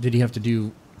research did you have to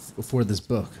do for this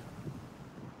book?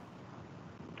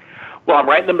 Well, I'm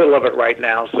right in the middle of it right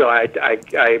now. So I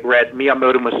read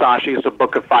Miyamoto Musashi's A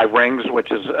Book of Five Rings,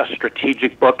 which is a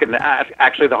strategic book, and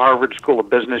actually the Harvard School of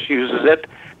Business uses it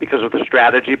because of the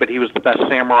strategy, but he was the best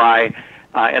samurai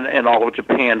in all of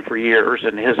Japan for years,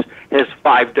 and his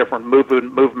 5 different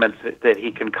movements that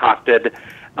he concocted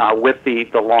with the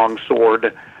long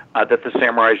sword that the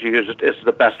samurais used is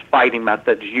the best fighting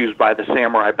methods used by the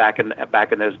samurai back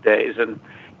in those days. And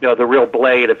the real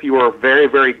blade, if you were very,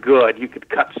 very good, you could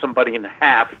cut somebody in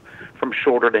half from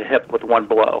shoulder to hip with one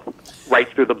blow, right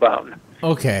through the bone.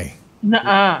 Okay.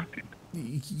 Nuh-uh.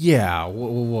 Yeah.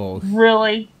 Whoa.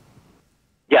 Really?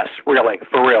 Yes, really,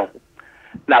 for real.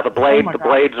 Now the blades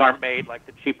aren't made like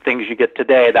the cheap things you get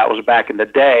today. That was back in the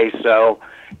day. So,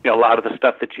 a lot of the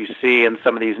stuff that you see in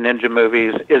some of these ninja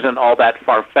movies isn't all that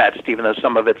far-fetched, even though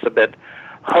some of it's a bit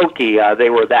hokey. They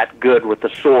were that good with the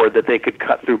sword that they could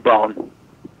cut through bone.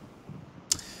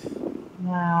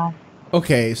 Wow.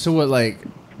 Okay, so what, like,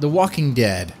 The Walking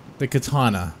Dead, the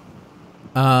katana,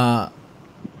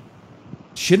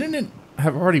 shouldn't it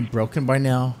have already broken by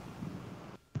now?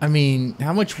 I mean,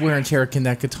 how much wear and tear can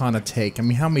that katana take? I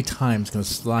mean, how many times can it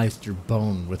slice through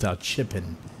bone without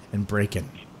chipping and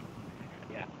breaking?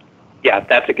 Yeah,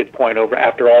 that's a good point.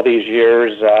 After all these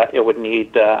years, it would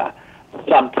need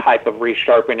some type of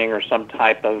resharpening or some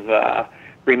type of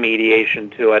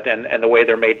remediation to it. And the way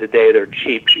they're made today, they're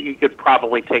cheap. You could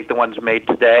probably take the ones made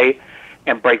today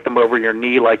and break them over your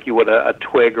knee like you would a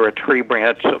twig or a tree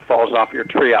branch that falls off your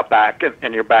tree out back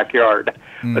in your backyard.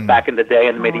 But back in the day,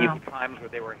 in the medieval times, where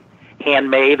they were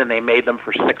handmade and they made them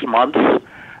for 6 months,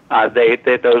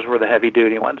 those were the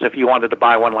heavy-duty ones. If you wanted to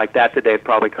buy one like that today, it'd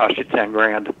probably cost you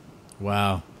 $10,000.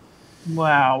 Wow.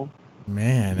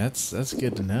 Man, that's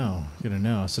good to know. Good to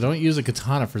know. So don't use a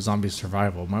katana for zombie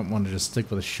survival. Might want to just stick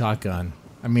with a shotgun.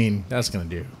 I mean, that's going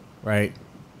to do, right?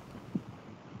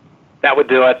 That would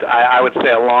do it. I would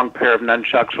say a long pair of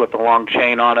nunchucks with a long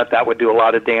chain on it. That would do a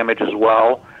lot of damage as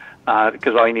well,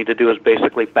 because all you need to do is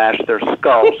basically bash their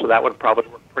skull. So that would probably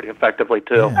work pretty effectively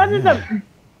too. I ended up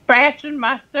bashing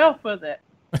myself with it.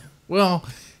 Well,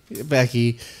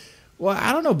 Becky. Well,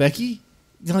 I don't know, Becky.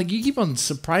 Like, you keep on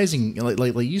surprising,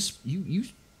 like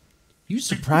you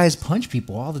surprise punch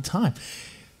people all the time.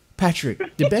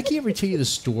 Patrick, did Becky ever tell you the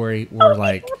story where,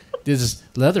 like, this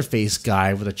Leatherface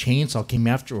guy with a chainsaw came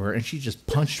after her and she just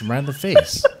punched him right in the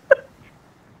face?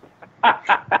 God,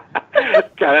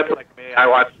 that's like me. I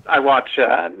watch.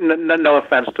 No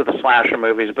offense to the slasher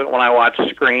movies, but when I watch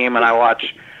Scream and I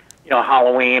watch,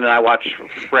 Halloween and I watch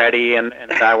Freddy and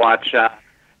I watch,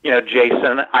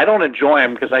 Jason, I don't enjoy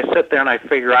them because I sit there and I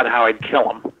figure out how I'd kill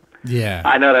them. Yeah.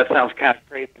 I know that sounds kind of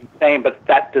crazy and insane, but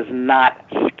that does not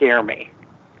scare me.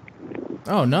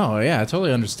 Oh no, yeah, I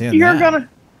totally understand. You're gonna.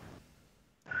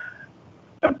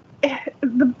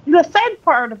 The sad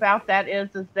part about that is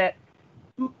that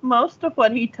most of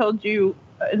what he told you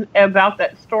about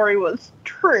that story was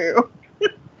true.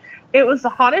 It was a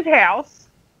haunted house,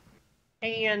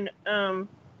 and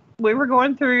we were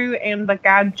going through, and the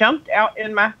guy jumped out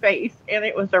in my face, and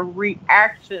it was a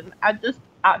reaction. I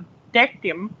decked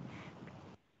him.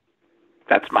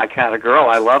 That's my kind of girl.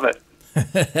 I love it.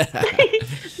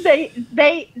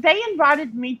 They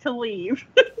invited me to leave.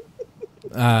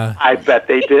 I bet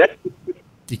they did.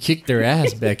 You kicked their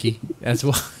ass, Becky. That's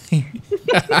why.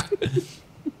 That's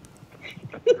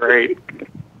great.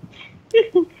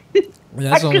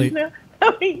 That's only.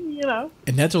 I mean,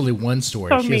 And that's only one story.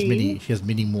 So She has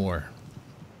many more.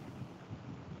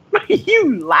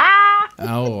 You lie.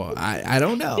 Oh, I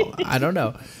don't know. I don't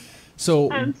know.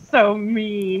 So I'm so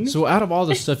mean. So out of all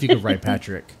the stuff you could write,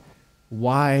 Patrick,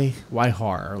 why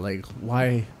horror? Like,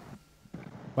 why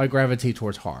gravitate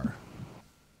towards horror?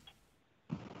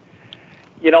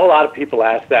 A lot of people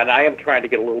ask that, and I am trying to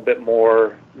get a little bit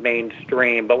more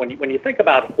mainstream. But when you think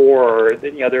about horror,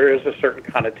 there is a certain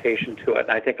connotation to it,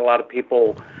 and I think a lot of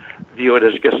people view it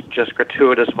as just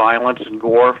gratuitous violence and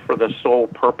gore for the sole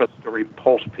purpose to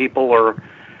repulse people or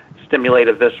stimulate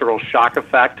a visceral shock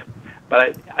effect.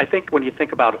 But I think when you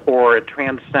think about horror, it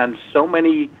transcends so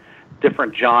many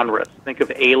different genres. Think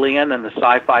of Alien and the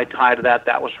sci-fi tie to that.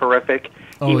 That was horrific.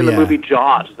 Even the movie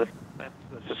Jaws, the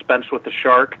suspense with the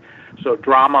shark. So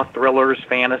drama, thrillers,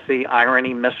 fantasy,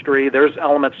 irony, mystery. There's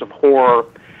elements of horror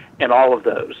in all of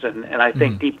those. And I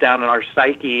think deep down in our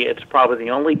psyche, it's probably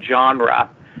the only genre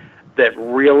that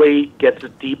really gets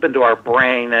deep into our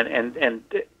brain and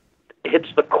hits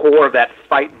the core of that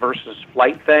fight versus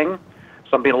flight thing.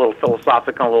 So I'm being a little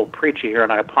philosophical, a little preachy here,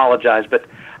 and I apologize. But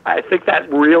I think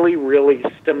that really, really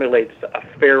stimulates a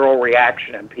feral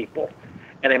reaction in people.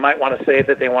 And they might want to say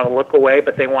that they want to look away,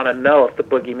 but they want to know if the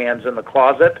boogeyman's in the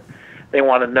closet. They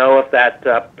want to know if that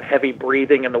heavy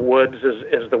breathing in the woods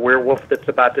is the werewolf that's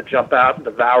about to jump out and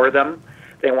devour them.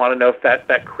 They want to know if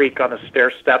that creak on a stair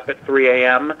step at 3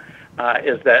 a.m.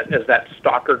 Is that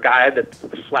stalker guy, that's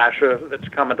the slasher that's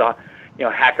coming to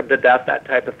hack them to death, that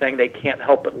type of thing. They can't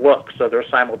help but look. So they're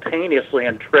simultaneously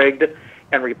intrigued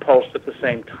and repulsed at the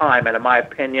same time. And in my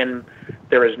opinion,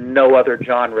 there is no other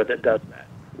genre that does that.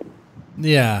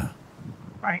 Yeah.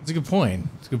 Right. It's a good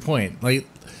point. Like,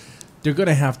 they're going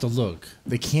to have to look.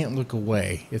 They can't look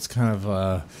away. It's kind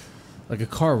of like a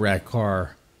car wreck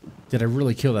car. Did I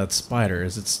really kill that spider?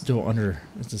 Is it still under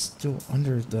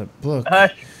the book?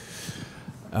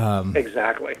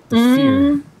 Exactly. The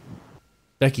fear.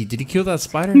 Becky, did he kill that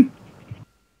spider?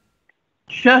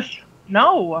 Shush.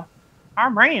 No. I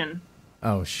ran.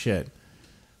 Oh, shit.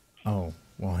 Oh,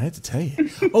 well, I had to tell you.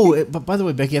 Oh, but by the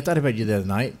way, Becky, I thought about you the other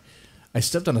night. I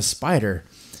stepped on a spider.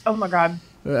 Oh, my God.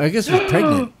 I guess it was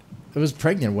pregnant. It was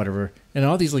pregnant, whatever. And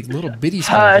all these, like, little bitty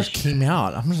spiders just came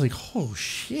out. I'm just like, oh,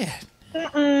 shit.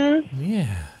 Yeah.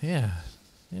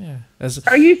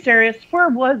 Are you serious? Where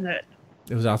was it?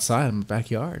 It was outside in my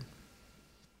backyard.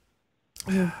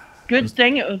 Good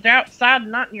thing it was outside,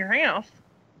 not in your house.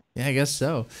 Yeah, I guess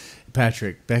so.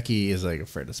 Patrick, Becky is like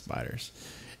afraid of spiders.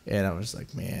 And I was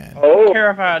like, man. Oh,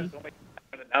 terrified.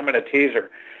 I'm going to tease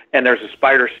her. And there's a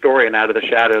spider story in Out of the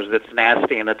Shadows that's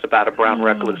nasty, and it's about a brown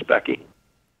recluse, Becky.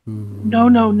 No.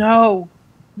 Yeah.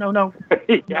 No.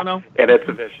 And it's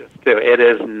vicious, too. It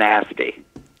is nasty.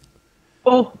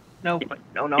 Oh, no.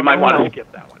 You might want to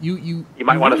skip that one. You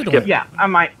might want to skip. Yeah, I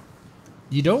might.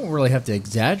 You don't really have to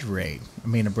exaggerate. I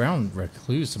mean, a brown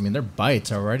recluse, I mean, their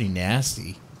bites are already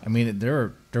nasty. I mean,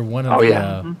 they're one of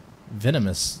the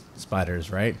venomous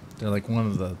spiders, right? They're like one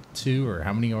of the 2, or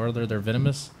how many are there? They're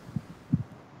venomous?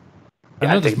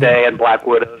 Yeah, I think they and black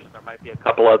widows. There might be a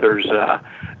couple others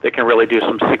that can really do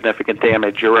some significant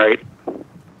damage. You're right.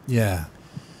 Yeah.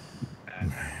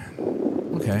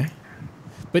 Okay.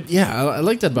 But yeah, I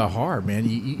like that about horror, man.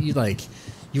 You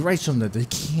write something that they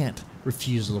can't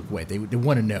refuse to look away. They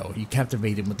want to know. You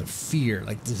captivate them with the fear,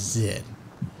 like this is it.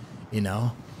 You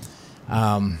know?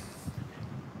 And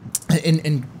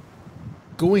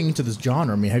going into this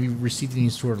genre, I mean, have you received any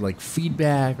sort of like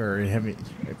feedback or any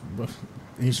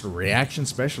sort of reaction,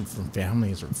 especially from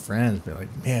families or friends? Be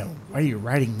like, man, why are you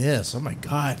writing this? Oh my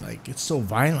God, like it's so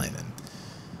violent.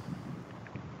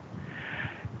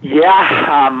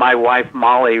 Yeah, my wife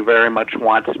Molly very much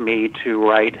wants me to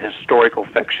write historical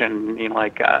fiction, you know,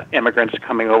 like immigrants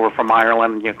coming over from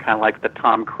Ireland, you know, kind of like the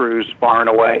Tom Cruise Far and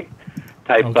Away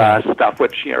type stuff,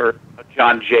 which are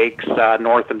John Jakes,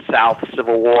 North and South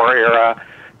Civil War era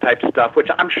type stuff, which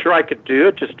I'm sure I could do.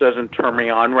 It just doesn't turn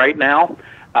me on right now.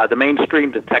 The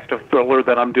mainstream detective thriller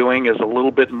that I'm doing is a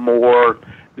little bit more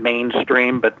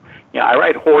mainstream, but you know, I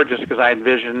write horror just because I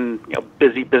envision, you know,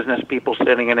 busy business people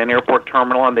sitting in an airport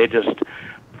terminal and they just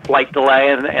flight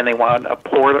delay and they want to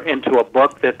pour into a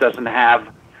book that doesn't have,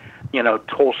 you know,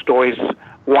 Tolstoy's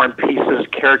War and Peace's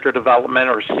character development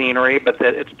or scenery, but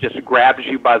that it just grabs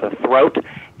you by the throat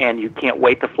and you can't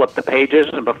wait to flip the pages,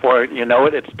 and before you know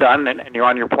it, it's done and you're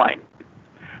on your plane.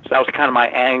 So that was kind of my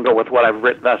angle with what I've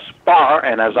written thus far,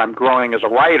 and as I'm growing as a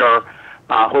writer,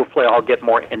 hopefully I'll get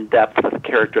more in-depth with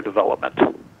character development.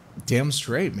 Damn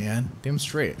straight, man. Damn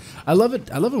straight. I love it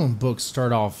when books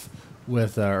start off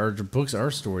with, or books are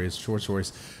stories, short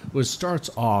stories, which starts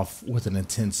off with an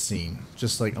intense scene.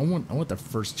 Just like I want the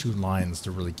first 2 lines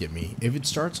to really get me. If it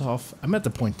starts off, I'm at the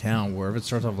point now where if it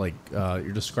starts off like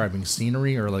you're describing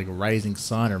scenery or like a rising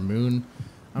sun or moon,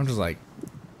 I'm just like,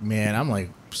 man, I'm like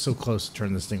so close to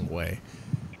turning this thing away.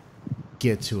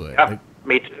 Get to it. Yeah, like,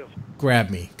 me too. Grab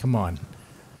me. Come on.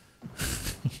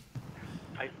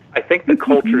 I think the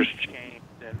culture's changed,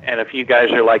 and if you guys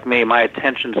are like me, my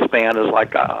attention span is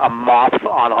like a moth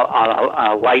on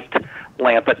a light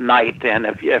lamp at night, and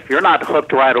if you're not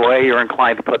hooked right away, you're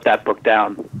inclined to put that book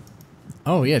down.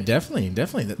 Oh, yeah, definitely. I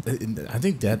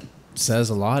think that says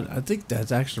a lot. I think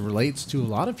that actually relates to a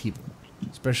lot of people,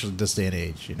 especially this day and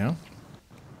age, you know?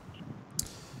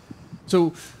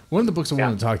 So, one of the books I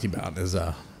wanted to talk to you about is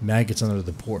Maggots Under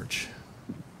the Porch.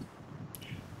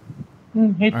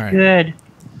 It's good.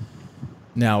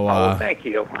 Now, thank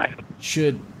you.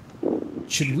 Should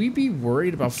we be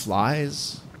worried about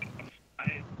flies?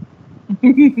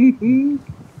 So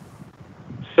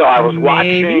I was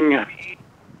watching.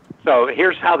 So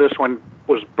here's how this one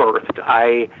was birthed.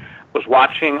 I was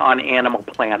watching on Animal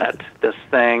Planet this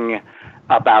thing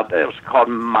about, it was called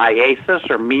myiasis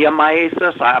or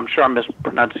myiasis. I'm sure I'm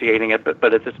mispronouncing it,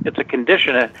 but it's a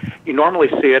condition. You normally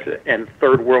see it in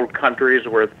third world countries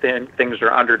where things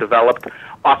are underdeveloped,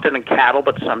 often in cattle,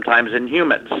 but sometimes in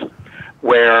humans,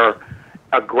 where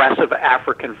aggressive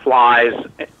African flies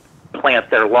plant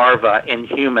their larvae in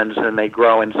humans and they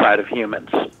grow inside of humans.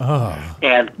 Oh.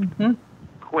 And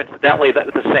coincidentally,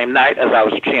 the same night as I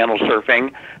was channel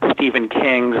surfing, Stephen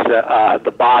King's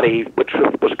The Body, which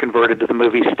was converted to the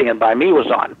movie Stand By Me, was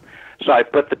on. So I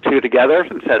put the two together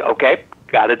and said, okay,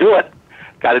 got to do it.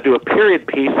 Got to do a period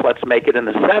piece. Let's make it in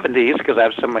the 70s, because I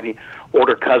have so many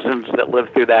older cousins that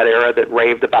lived through that era that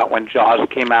raved about when Jaws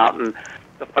came out and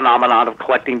the phenomenon of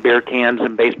collecting beer cans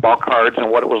and baseball cards and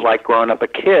what it was like growing up a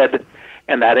kid.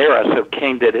 in that era. So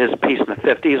King did his piece in the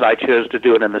 50s. I chose to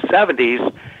do it in the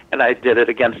 70s, and I did it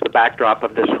against the backdrop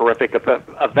of this horrific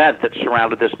event that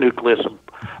surrounded this nucleus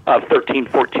of 13,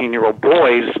 14-year-old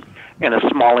boys in a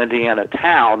small Indiana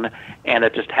town, and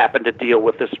it just happened to deal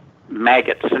with this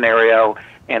maggot scenario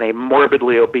and a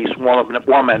morbidly obese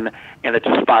woman, and it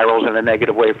just spirals in a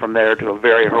negative way from there to a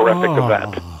very horrific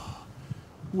event.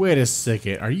 Wait a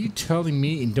second. Are you telling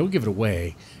me, and don't give it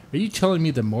away, are you telling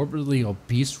me the morbidly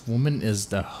obese woman is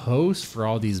the host for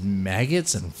all these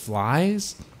maggots and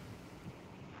flies?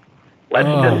 Let's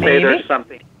just say there's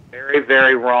something very,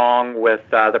 very wrong with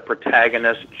the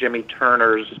protagonist, Jimmy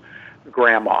Turner's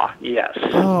grandma. Yes.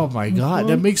 Oh my God,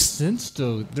 that makes sense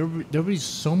though. There'd be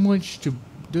so much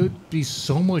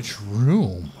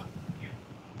room.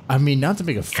 I mean, not to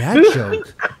make a fat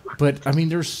joke, but I mean,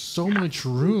 there's so much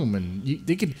room, and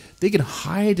they could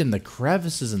hide in the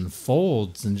crevices and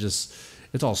folds, and just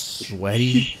it's all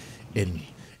sweaty and it's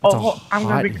all hot. I'm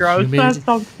gonna be gross. That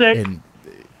sounds sick.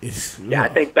 Yeah, I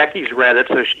think Becky's read it,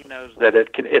 so she knows that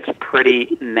it's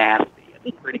pretty nasty.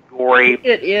 It's pretty gory.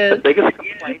 It is. The biggest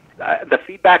complaint, the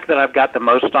feedback that I've got the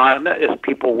most on is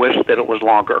people wish that it was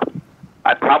longer.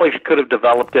 I probably could have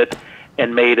developed it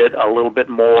and made it a little bit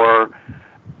more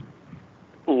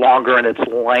longer in its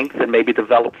length and maybe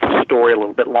developed the story a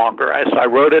little bit longer. So I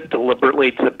wrote it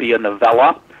deliberately to be a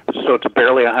novella, so it's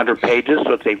barely 100 pages,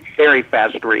 so it's a very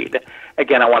fast read.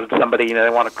 Again, I wanted somebody, they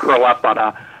want to curl up on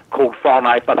a cold fall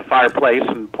night by the fireplace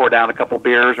and pour down a couple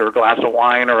beers or a glass of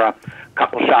wine or a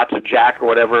couple shots of Jack or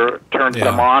whatever turns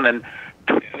them on, and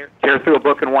tear through a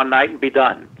book in one night and be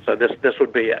done. So this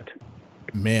would be it.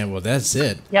 Man, well, that's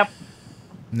it. Yep.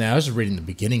 Now I was reading the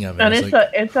beginning of it. And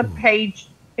it's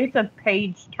a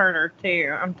page turner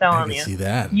too. I'm telling you. I can see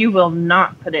that. You will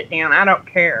not put it down. I don't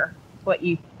care what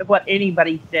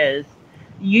anybody says.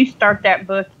 You start that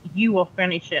book, you will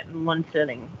finish it in one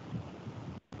sitting.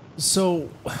 So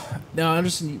now I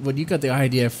understand what you got the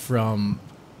idea from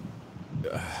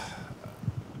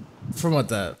what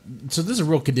so this is a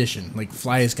real condition, like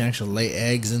flies can actually lay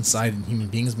eggs inside human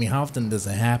beings. I mean, how often does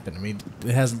it happen? I mean,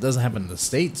 doesn't happen in the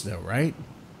States though, right?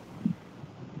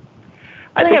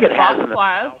 I think it has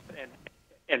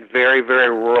in very, very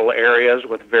rural areas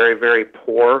with very, very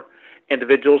poor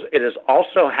individuals. It has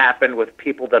also happened with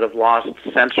people that have lost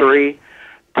sensory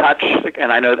touch,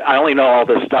 and I only know all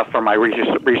this stuff from my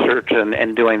research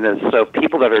and doing this. So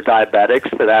people that are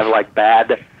diabetics that have like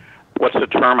bad, what's the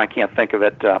term? I can't think of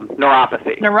it.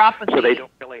 Neuropathy. Neuropathy. So they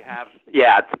don't really have,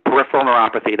 it's peripheral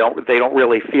neuropathy. They don't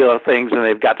really feel things, and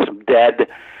they've got some dead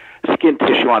skin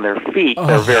tissue on their feet.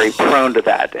 They're very prone to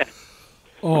that.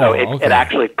 So it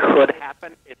actually could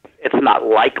happen. It's not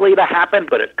likely to happen,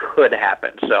 but it could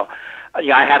happen. So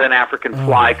I had an African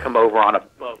fly come over on a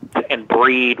boat and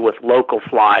breed with local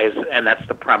flies, and that's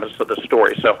the premise of the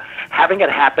story. So having it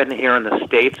happen here in the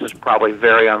States is probably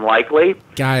very unlikely.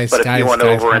 Guys, hold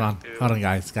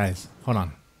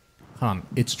on.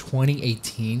 It's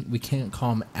 2018. We can't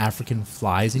call them African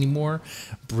flies anymore.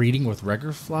 Breeding with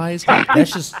regular flies.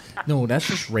 That's just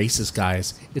racist,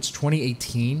 guys. It's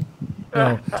 2018.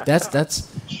 No, that's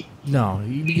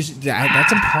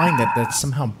implying that that's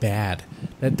somehow bad.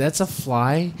 That's a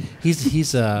fly.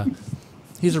 He's a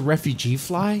refugee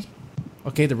fly.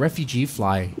 Okay, the refugee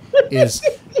fly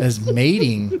is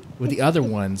mating with the other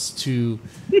ones to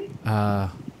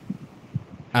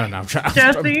I don't know. I'm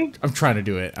trying to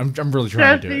do it. I'm really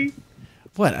trying to do it.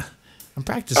 What? I'm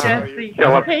practicing. Jesse,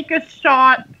 take a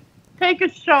shot. Take a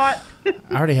shot.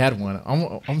 I already had one.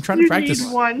 I'm trying to practice. You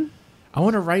need one. I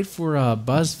want to write for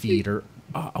BuzzFeed, or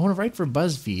I want to write for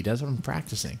BuzzFeed. That's what I'm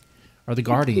practicing, or The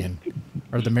Guardian,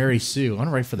 or the Mary Sue. I want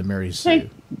to write for the Mary Sue.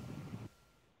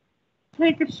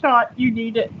 Take a shot. You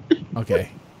need it. Okay.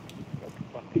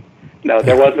 No,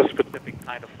 there was a specific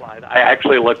kind of fly. I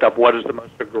actually looked up what is the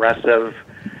most aggressive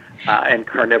and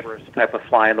carnivorous type of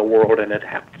fly in the world, and it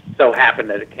so happened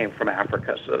that it came from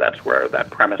Africa. So that's where that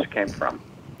premise came from.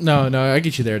 No, I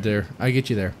get you there. I get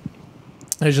you there.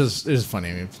 It's just funny.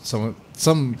 I mean,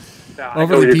 some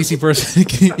overly PC person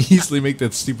can easily make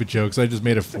that stupid joke, so I just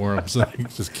made it for him, so I can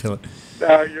just kill it.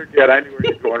 No, you're good. I knew where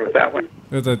you were going with that one.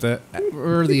 I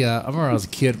remember I was a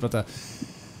kid, but the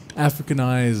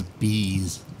Africanized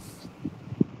bees.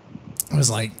 I was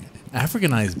like,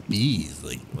 Africanized bees?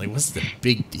 Like what's the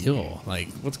big deal? Like,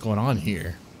 what's going on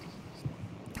here?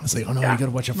 I was like, oh no, you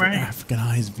gotta watch out for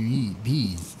Africanized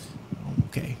bees.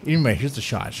 Okay. Anyway, here's the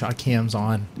shot. Shot cam's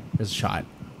on. Here's a shot.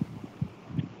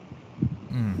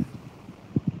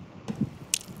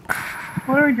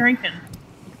 What are we drinking?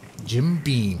 Jim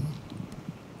Beam.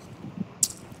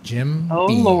 Oh,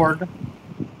 Lord.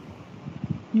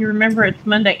 You remember it's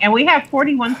Monday, and we have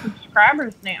 41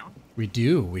 subscribers now. We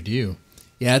do.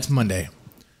 Yeah, it's Monday.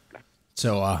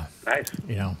 So, nice.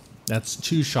 You know, that's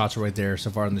 2 shots right there so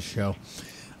far in the show.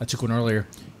 I took one earlier.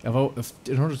 If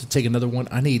in order to take another one,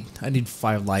 I need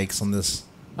 5 likes on this.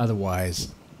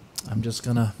 Otherwise, I'm just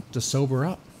gonna sober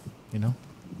up. You know.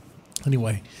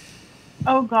 Anyway.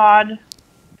 Oh God!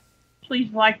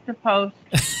 Please like the post.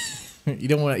 You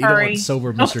don't want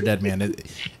sober Mr. Deadman.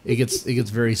 It gets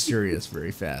very serious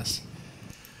very fast.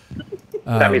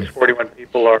 That means 41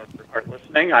 people are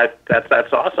listening.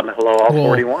 That's awesome. Hello, all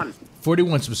 41.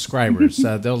 41 subscribers.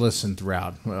 They'll listen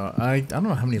throughout. Well, I don't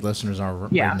know how many listeners are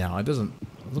right now. It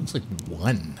looks like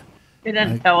 1. It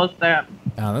doesn't tell us that.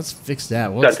 Let's fix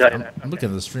that. Well, I'm looking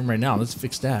at the stream right now. Let's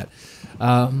fix that.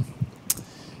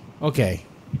 Okay.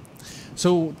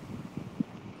 So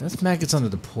that's Maggots Under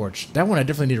the Porch. That one I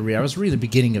definitely need to read. I was reading the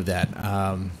beginning of that.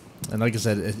 And like I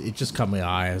said, it just caught my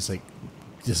eye. I was like,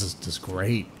 this is just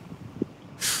great.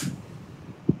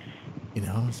 You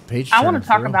know, it's page. I want to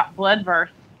talk about Bloodverse.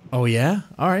 Oh, yeah?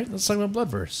 All right. Let's talk about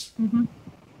Bloodverse. Mm-hmm.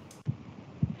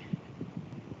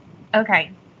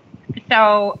 Okay.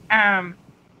 So,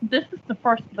 this is the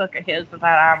first book of his that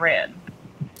I read.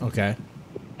 Okay.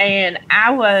 And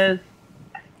I was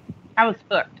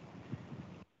hooked.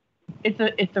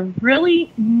 It's a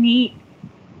really neat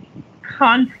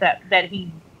concept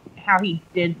how he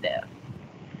did this.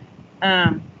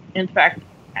 In fact,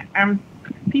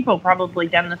 people probably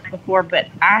done this before, but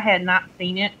I had not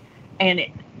seen it, and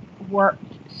it worked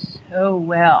so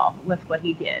well with what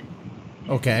he did.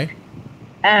 Okay.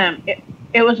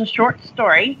 It was a short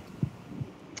story.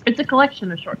 It's a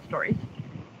collection of short stories,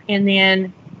 and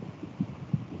then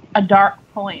a dark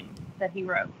poem that he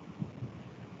wrote,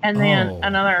 and then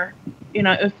another. You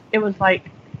know, it was like,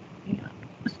 you know,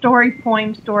 story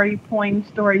poem.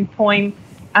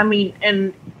 I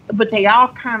mean, but they all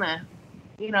kind of,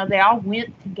 you know, they all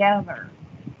went together,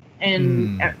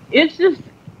 and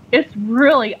it's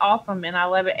really awesome, and I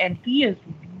love it. And he is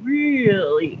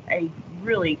really a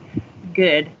really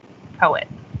good poet.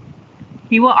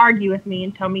 He will argue with me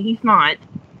and tell me he's not,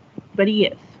 but he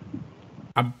is.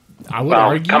 I would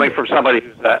argue. Coming from somebody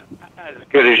who's as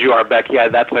good as you are, Becky,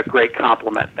 that's a great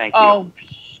compliment. Thank you. Oh,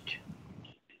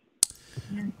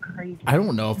 you're crazy. I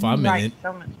don't know if I'm in it.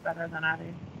 So much better than I do.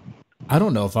 I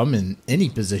don't know if I'm in any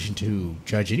position to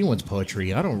judge anyone's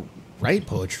poetry. I don't write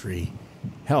poetry.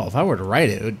 Hell, if I were to write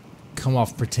it, it would come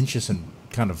off pretentious and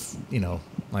kind of, you know,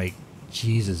 like,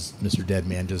 Jesus, Mr.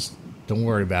 Deadman, just don't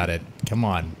worry about it. Come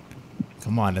on,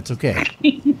 it's okay.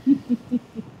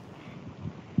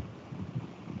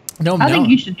 I think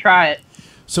you should try it.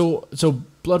 So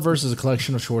Bloodverse is a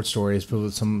collection of short stories, but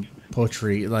with some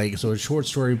poetry. Like, so it's short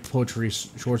story poetry.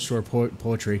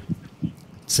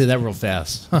 Say that real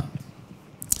fast.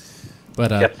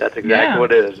 But yep, that's exactly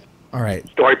what it is. All right.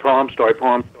 Story poem,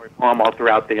 all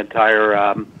throughout the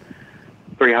entire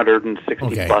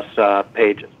 360 plus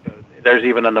pages. There's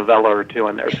even a novella or 2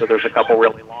 in there. So there's a couple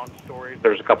really long stories.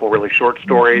 There's a couple really short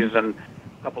stories, and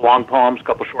a couple long poems, a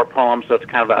couple short poems. So it's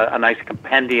kind of a nice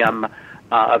compendium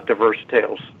of diverse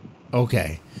tales.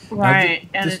 Okay. Right,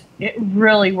 and it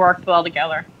really worked well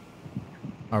together.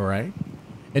 All right.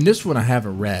 And this one I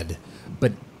haven't read,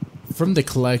 but from the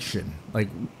collection, like,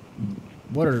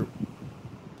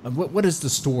 what is the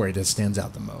story that stands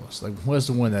out the most? Like, what is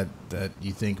the one that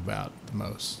you think about the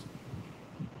most?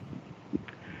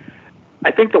 I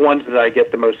think the ones that I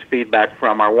get the most feedback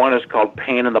from are, one is called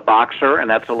Pain in the Boxer, and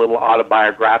that's a little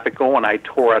autobiographical, and I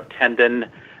tore a tendon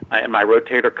in my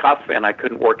rotator cuff, and I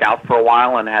couldn't work out for a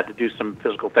while and had to do some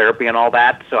physical therapy and all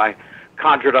that. So I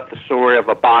conjured up the story of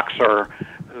a boxer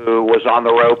who was on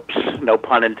the ropes, no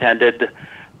pun intended,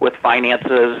 with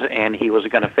finances, and he was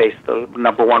going to face the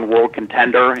 #1 world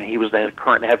contender, and he was the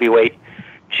current heavyweight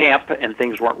champ, and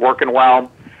things weren't working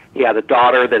well. He had a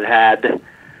daughter that had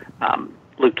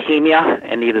leukemia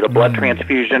and needed a blood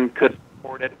transfusion, couldn't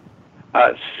afford it.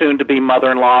 Soon-to-be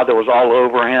mother-in-law that was all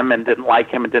over him and didn't like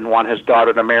him and didn't want his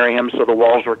daughter to marry him, so the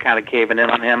walls were kind of caving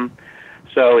in on him.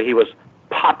 So he was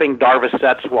popping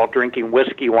Darvocets while drinking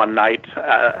whiskey one night,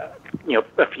 a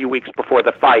few weeks before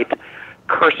the fight,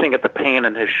 cursing at the pain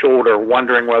in his shoulder,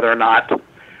 wondering whether or not,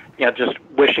 just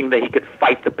wishing that he could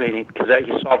fight the pain, because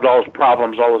he solved all his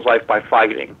problems all his life by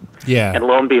fighting. Yeah. And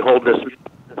lo and behold, this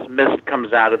mist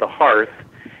comes out of the hearth,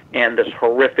 and this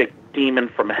horrific demon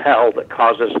from hell that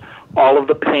causes all of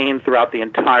the pain throughout the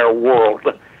entire world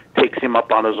takes him up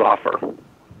on his offer.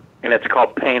 And it's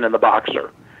called Pain in the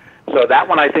Boxer. So that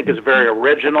one I think is very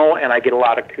original, and I get a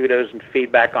lot of kudos and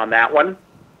feedback on that one.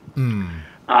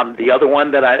 The other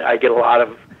one that I get a lot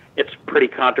of, it's pretty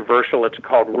controversial. It's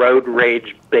called Road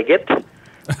Rage Bigot,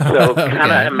 So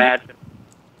kind of imagine,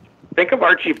 think of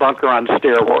Archie Bunker on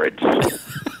steroids.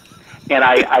 And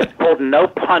I pulled no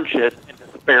punches in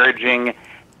disparaging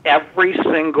every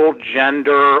single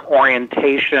gender,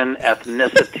 orientation,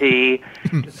 ethnicity,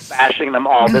 just bashing them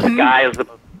all. This guy is the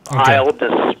most vile,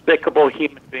 despicable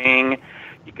human being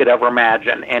you could ever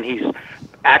imagine. And he's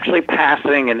actually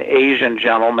passing an Asian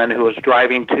gentleman who was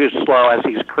driving too slow as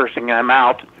he's cursing him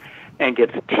out, and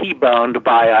gets T-boned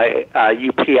by a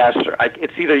UPS.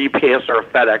 It's either UPS or a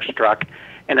FedEx truck,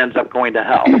 and ends up going to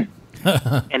hell.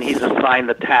 And he's assigned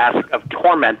the task of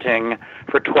tormenting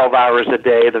for 12 hours a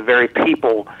day the very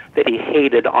people that he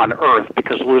hated on Earth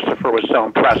because Lucifer was so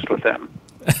impressed with him.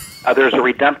 There's a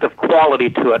redemptive quality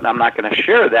to it, and I'm not going to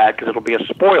share that because it'll be a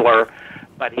spoiler,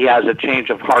 but he has a change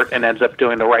of heart and ends up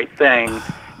doing the right thing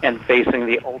and facing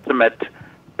the ultimate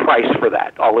price for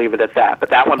that. I'll leave it at that. But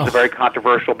that one's very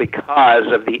controversial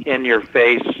because of the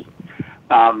in-your-face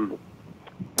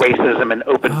racism and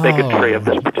open bigotry of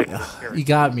this particular character. You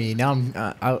got me. Now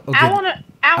I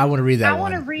want to read that. I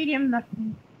want to read him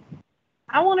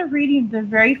the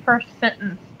very first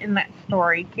sentence in that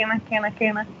story. Can I?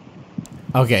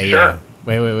 Okay, sure. Yeah.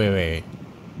 Wait.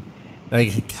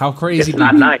 Like, how crazy? It's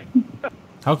not nice.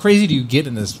 How crazy do you get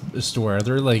in this story? Are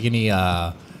there like any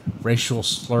racial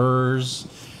slurs?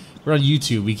 We're on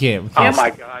YouTube. We can't. Oh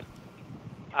my God.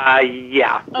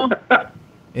 Yeah. Oh.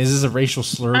 Is this a racial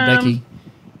slur, Becky?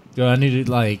 Do I need to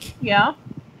like? Yeah.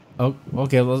 Oh,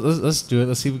 okay. Let's do it.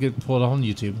 Let's see if we can pull it on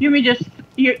YouTube. You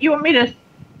want me to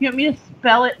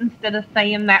spell it instead of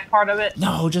saying that part of it?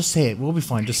 No, just say it. We'll be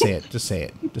fine. Just say it. Just say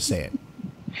it.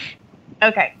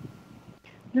 Okay.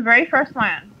 The very first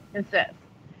line is this: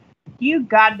 "You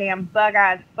goddamn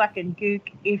bug-eyed fucking gook!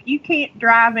 If you can't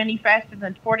drive any faster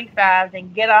than 45,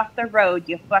 then get off the road,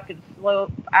 you fucking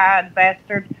slow-eyed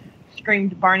bastard!"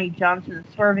 screamed Barney Johnson,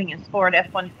 swerving his Ford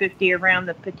F-150 around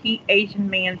the petite Asian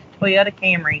man's Toyota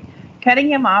Camry, cutting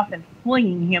him off and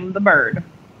flinging him the bird.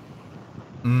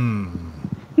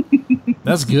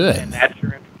 That's good. And that's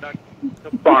your introduction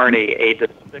to Barney, a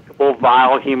despicable,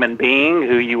 vile human being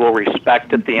who you will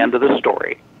respect at the end of the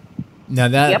story. Now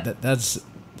that's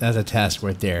a task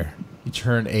right there. You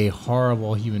turn a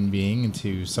horrible human being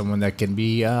into someone that can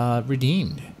be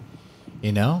redeemed.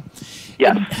 You know?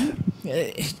 Yes.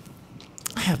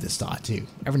 I have this thought too.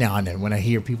 Every now and then, when I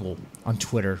hear people on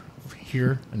Twitter,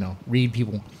 read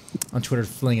people on Twitter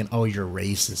flinging, "Oh, you're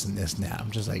racist," and this and that.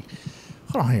 I'm just like,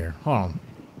 hold on.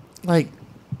 Like,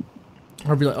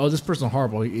 I'll be like, "Oh, this person's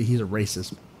horrible. He's a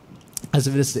racist," as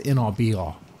if it's the end all be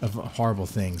all of horrible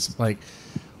things. Like,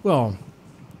 well,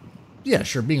 yeah,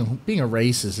 sure. Being a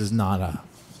racist is not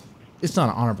it's not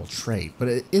an honorable trait, but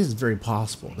it is very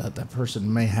possible that that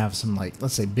person may have some, like,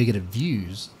 let's say, bigoted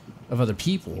views of other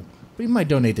people. But he might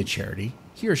donate to charity.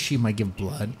 He or she might give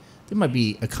blood. There might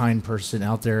be a kind person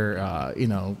out there,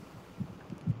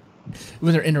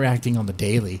 when they're interacting on the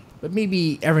daily. But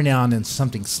maybe every now and then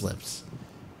something slips.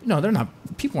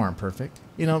 People aren't perfect.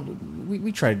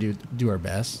 We try to do our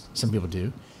best. Some people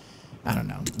do. I don't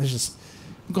know.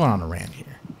 I'm going on a rant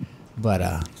here.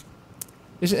 But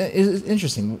it's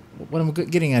interesting. What I'm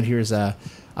getting at here is I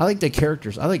like the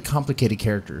characters. I like complicated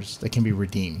characters that can be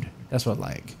redeemed. That's what I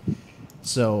like.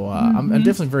 So I'm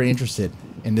definitely very interested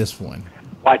in this one.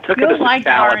 Well, I took it as a challenge.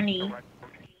 Barney.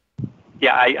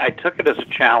 Yeah, I took it as a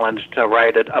challenge to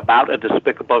write it about a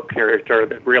despicable character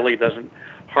that really doesn't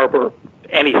harbor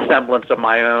any semblance of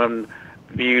my own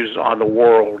views on the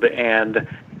world, and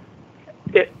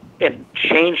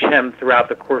change him throughout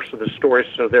the course of the story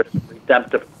so there's a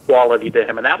redemptive quality to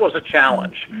him. And that was a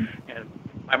challenge. And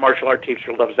my martial art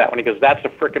teacher loves that one. He goes, "That's a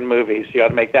frickin' movie, so you ought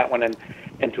to make that one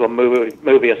into a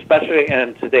movie, especially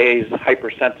in today's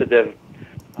hypersensitive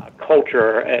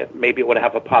culture. Maybe it would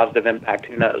have a positive impact,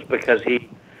 who knows, because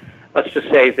let's just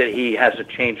say that he has a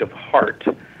change of heart.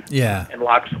 Yeah. And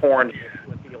locks horns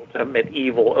with the ultimate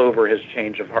evil over his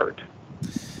change of heart."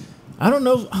 I don't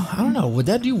know. Would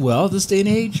that do well this day and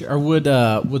age, or would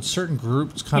certain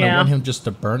groups kind of want him just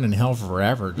to burn in hell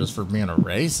forever just for being a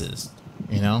racist?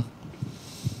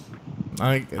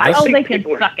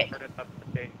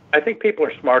 I think people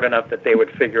are smart enough that they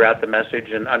would figure out the message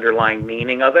and underlying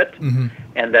meaning of it,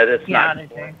 and that it's not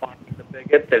glorifying the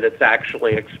bigot, that it's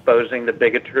actually exposing the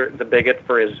bigot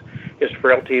for his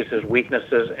frailties, his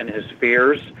weaknesses, and his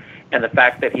fears, and the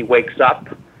fact that he wakes up,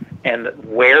 and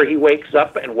where he wakes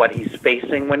up, and what he's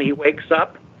facing when he wakes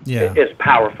up is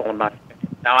powerful in my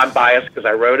opinion. Now, I'm biased because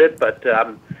I wrote it, but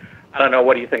I don't know.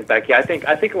 What do you think, Becky? I think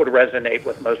it would resonate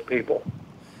with most people.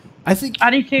 I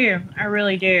do too. I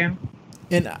really do.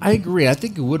 And I agree. I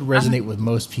think it would resonate with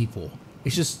most people.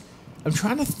 It's just, I'm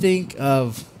trying to think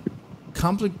of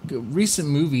recent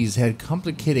movies had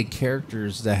complicated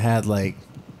characters that had like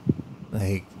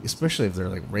especially if they're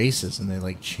like racist and they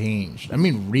like changed. I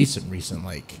mean, recent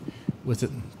like with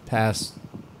it past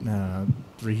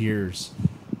 3 years,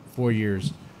 4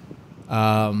 years.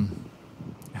 I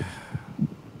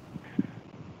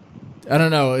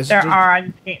don't know. I just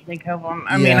can't think of them.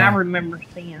 I mean, I remember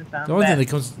seeing some. The only thing that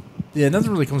comes,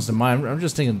 nothing really comes to mind. I'm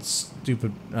just thinking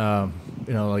stupid,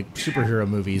 like superhero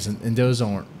movies, and those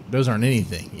aren't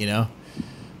anything, you know.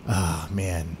 Oh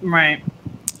man. Right.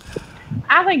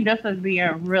 I think this would be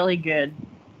a really good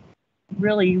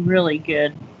movie.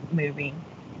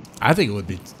 I think it would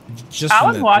be just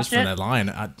from that line.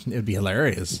 It would be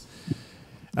hilarious.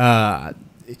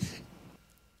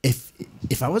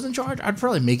 If I was in charge, I'd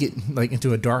probably make it like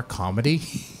into a dark comedy.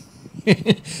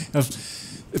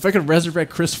 If I could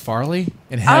resurrect Chris Farley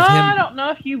and have him. I don't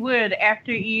know if you would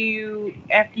after you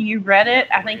read it.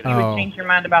 I think you would change your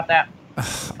mind about that.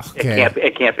 Okay.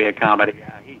 It can't be a comedy.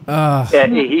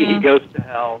 He goes to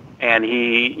hell, and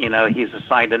he's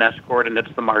assigned an escort, and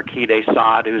it's the Marquis de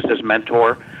Sade, who's his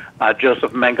mentor.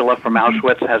 Joseph Mengele from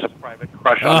Auschwitz has a private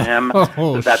crush on him.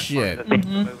 Oh, that's shit. Part of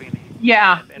the movie.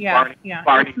 Yeah.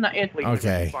 Barney's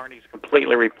It's Barney's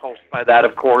completely repulsed by that,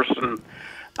 of course, and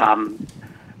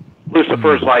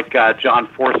Lucifer's like John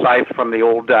Forsythe from the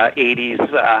old '80s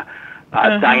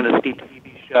Dynasty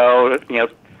TV show.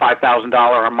 $5,000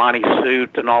 Armani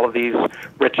suit and all of these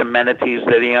rich amenities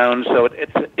that he owns. So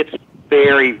it's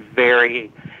very,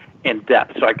 very in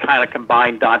depth. So I kind of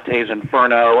combined Dante's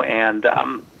Inferno and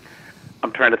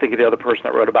I'm trying to think of the other person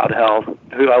that wrote about hell.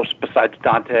 Who else besides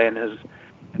Dante and his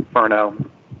Inferno?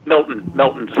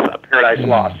 Milton's Paradise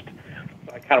Lost.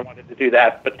 So I kind of wanted to do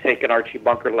that, but take an Archie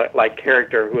Bunker-like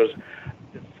character who was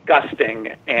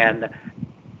disgusting and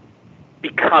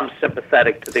become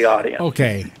sympathetic to the audience.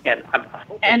 Okay.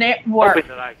 And it worked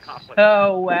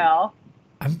so well.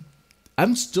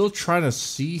 I'm still trying to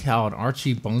see how an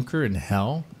Archie Bunker in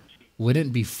hell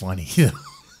wouldn't be funny.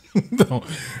 No,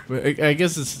 but I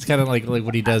guess it's kind of like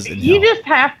what he does in hell. You just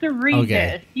have to read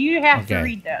this. You have to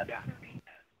read this.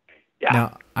 Yeah.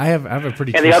 Now I have a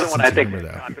pretty. And the other one I think is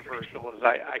controversial is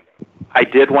I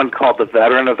did one called The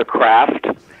Veteran of the Craft.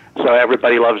 So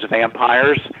everybody loves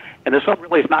vampires. And this one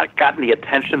really has not gotten the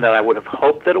attention that I would have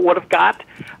hoped that it would have got.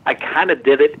 I kind of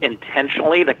did it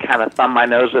intentionally to kind of thumb my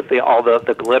nose at all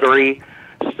the glittery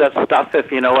stuff,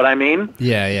 if you know what I mean.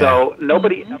 Yeah. So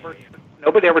nobody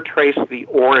ever traced the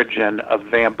origin of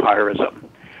vampirism.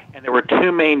 And there were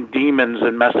two main demons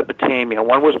in Mesopotamia.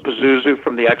 One was Pazuzu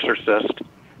from The Exorcist.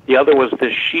 The other was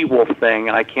this she-wolf thing,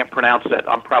 and I can't pronounce it.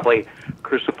 I'm probably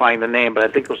crucifying the name, but I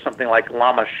think it was something like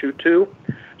Lama Shutu.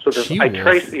 So I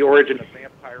traced the origin of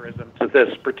vampirism to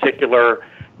this particular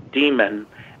demon,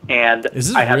 and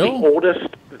I have real? the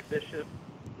oldest vicious.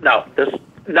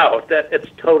 It's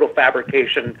total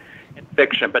fabrication and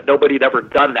fiction, but nobody had ever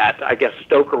done that. I guess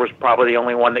Stoker was probably the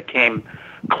only one that came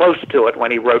close to it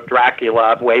when he wrote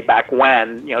Dracula way back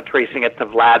when, tracing it to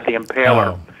Vlad the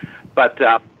Impaler. Oh. But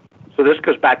so this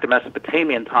goes back to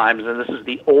Mesopotamian times, and this is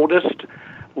the oldest,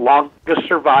 longest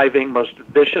surviving, most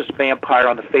vicious vampire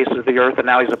on the face of the earth, and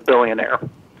now he's a billionaire.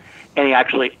 And he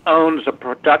actually owns a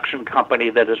production company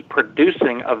that is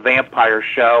producing a vampire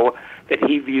show that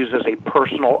he views as a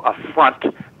personal affront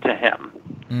to him.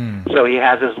 So he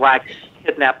has his lackeys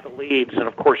kidnap the leads, and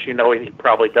of course what he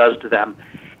probably does to them.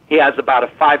 He has about a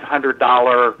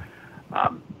 $500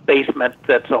 basement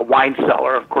that's a wine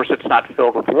cellar. Of course, it's not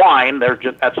filled with wine. That's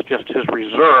just his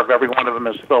reserve. Every one of them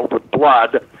is filled with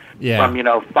blood from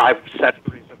 5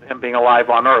 centuries of him being alive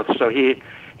on Earth. So he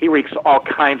wreaks all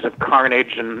kinds of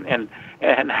carnage and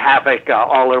havoc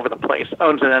all over the place.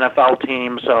 Owns an NFL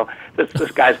team. So this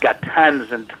guy's got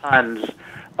tons and tons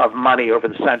of money over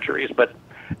the centuries. But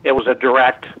it was a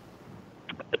direct.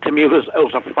 To me, it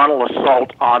was a frontal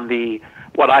assault on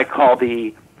what I call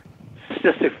the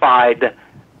sissified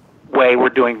way we're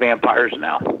doing vampires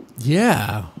now.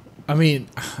 Yeah, I mean,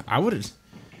 I would,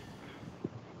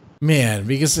 man,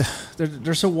 because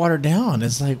they're so watered down.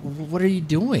 It's like, what are you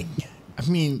doing? I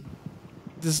mean,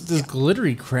 this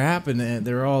glittery crap, and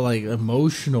they're all like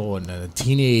emotional and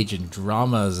teenage and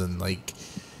dramas and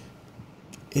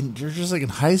and they're just like in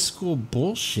high school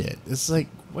bullshit. It's like,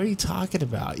 what are you talking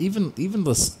about? Even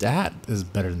Lestat is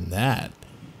better than that.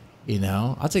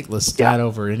 I'll take Lestat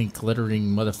over any glittering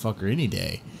motherfucker any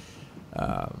day.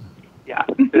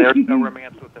 There's no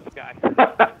romance with this guy.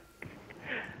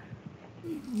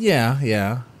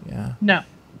 Yeah. No.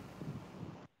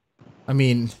 I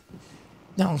mean,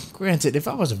 now, granted, if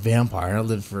I was a vampire, I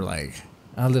lived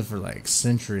for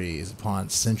centuries upon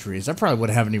centuries. I probably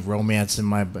wouldn't have any romance in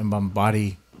my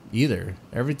body either.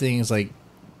 Everything is like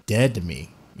dead to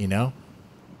me, you know.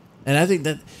 And I think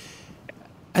that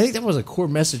was a core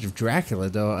message of Dracula,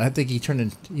 though. I think he turned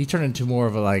into more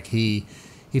of a like he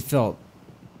felt.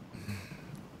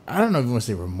 I don't know if you want to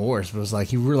say remorse, but it was like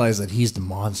he realized that he's the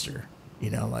monster. You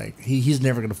know, like he's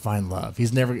never gonna find love.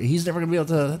 He's never gonna be able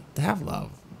to have love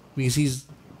because he's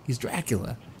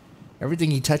Dracula.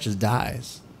 Everything he touches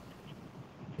dies.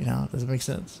 You know, does it make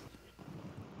sense?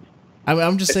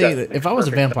 I'm just saying that if I was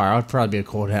a vampire, I'd probably be a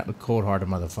cold-hearted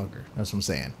motherfucker. That's what I'm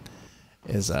saying.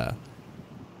 Because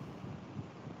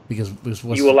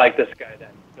you will like this guy then.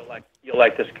 You'll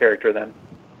like this character then.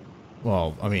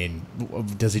 Well, I mean,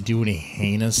 does he do any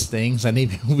heinous things I need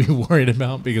to be worried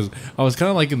about? Because I was kind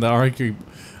of like in the archery.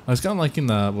 I was kind of like in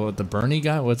the Bernie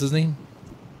guy. What's his name?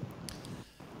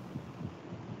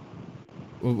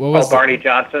 Barney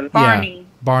Johnson. Barney. Yeah,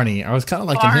 Barney. I was kind of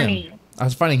like him. I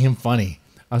was finding him funny.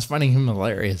 I was finding him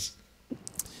hilarious.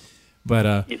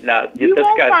 But you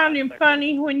won't find him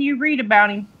funny when you read about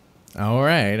him. All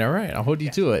right. I'll hold you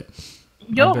to it.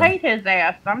 You'll hate his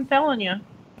ass. I'm telling you.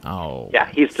 Oh. Yeah,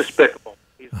 he's despicable.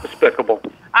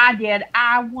 I did.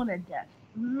 I wanted to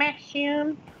smash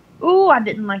him. Ooh, I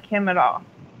didn't like him at all.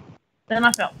 Then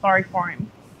I felt sorry for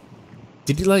him.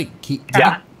 Did he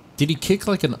Did he kick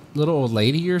like a little old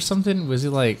lady or something? Was he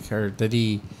like, or did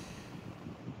he?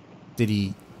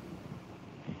 He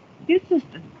was just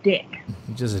a dick.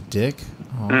 Just a dick?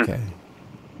 Oh, okay.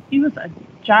 He was a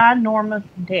ginormous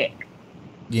dick.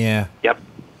 Yeah. Yep.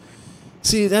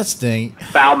 See, that's the thing.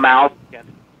 Foul mouth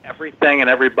against everything and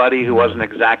everybody who wasn't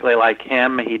exactly like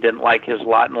him. He didn't like his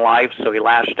lot in life, so he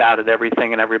lashed out at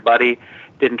everything and everybody.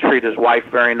 Didn't treat his wife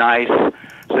very nice.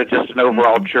 So just an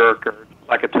overall jerk, or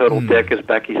like a total dick, as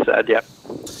Becky said. Yep.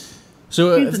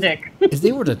 So he's a dick. If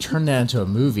they were to turn that into a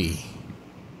movie,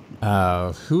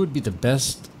 who would be the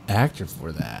best actor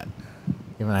for that?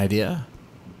 You have an idea?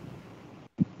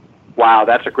 Wow,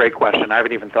 that's a great question. I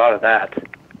haven't even thought of that.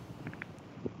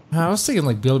 I was thinking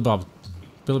like Billy Bob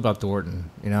Thornton.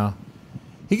 You know,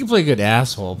 he could play a good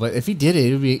asshole, but if he did it,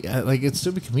 it would be like it'd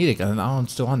still be comedic. And I'm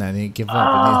still on that. And he'd give up.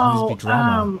 And it'd be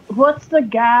drama. What's the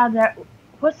guy's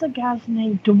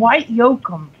name? Dwight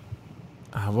Yoakam.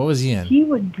 What was he in? He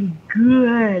would be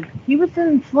good. He was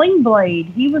in Sling Blade.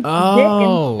 He was the dick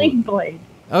in Sling Blade.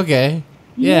 Okay.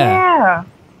 Yeah.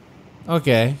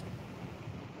 Okay.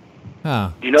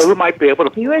 Huh. Do you know who might be able to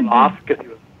pull it off? Because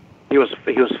he was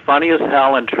funny as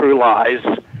hell in True Lies,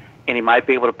 and he might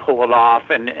be able to pull it off,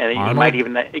 and you might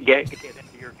even get into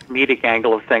your comedic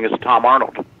angle of thing is Tom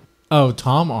Arnold. Oh,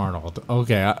 Tom Arnold.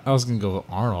 Okay, I was gonna go with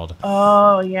Arnold.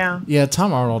 Oh yeah. Yeah,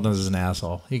 Tom Arnold is an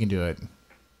asshole. He can do it.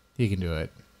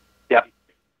 Yep.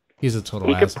 He's a total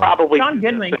asshole. He could probably. John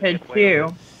Goodman could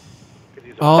too. Because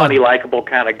he's a funny, likable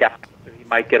kind of guy. So he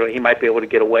might be able to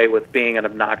get away with being an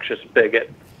obnoxious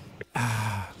bigot.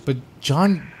 But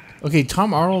Tom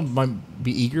Arnold might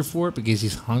be eager for it because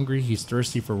he's hungry, he's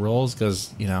thirsty for roles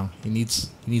because he needs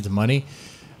money.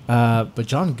 But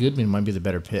John Goodman might be the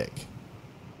better pick.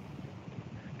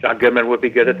 John Goodman would be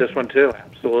good at this one too.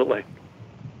 Absolutely.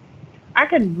 I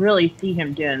could really see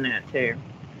him doing that too.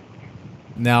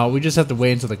 Now we just have to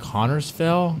wait until the Connors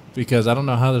fell because I don't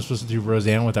know how they're supposed to do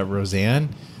Roseanne without Roseanne.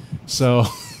 So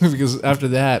because after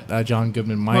that, John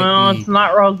Goodman might. Well, it's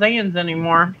not Roseanne's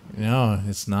anymore. No,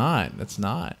 it's not. It's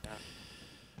not.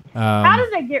 How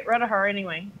did they get rid of her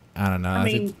anyway? I don't know.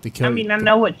 I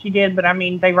know what she did, but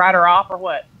they write her off or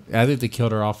what? I think they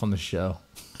killed her off on the show.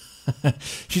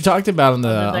 She talked about on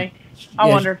the. I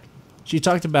wonder. She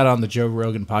talked about it on the Joe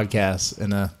Rogan podcast,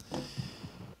 and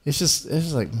it's just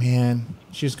like, man,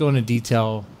 she was going into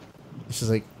detail. She's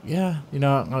like, yeah,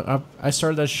 I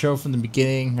started that show from the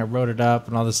beginning. I wrote it up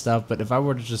and all this stuff. But if I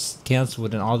were to just cancel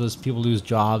it and all those people lose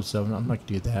jobs, so I'm not going to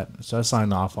do that. So I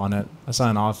signed off on it. I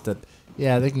signed off that,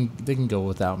 yeah, they can go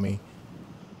without me.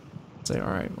 It's like, all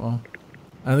right, well,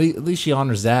 at least she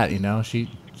honors that, She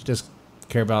just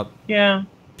care about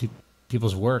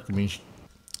people's work. I mean,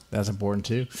 that's important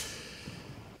too.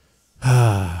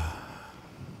 I'll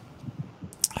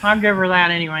give her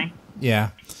that anyway.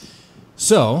 Yeah.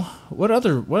 So, what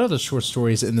other short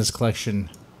stories in this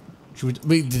collection?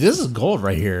 This is gold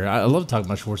right here. I love talking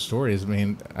about short stories. I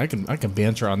mean, I can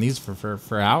banter on these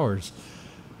for hours.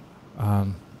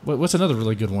 What's another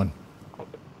really good one?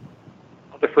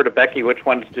 I'll defer to Becky. Which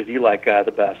ones did you like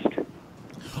the best?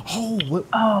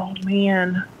 Oh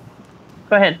man.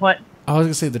 Go ahead. What? I was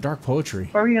gonna say the dark poetry.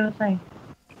 What were you gonna say?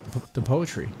 The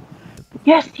poetry.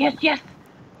 Yes. That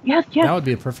would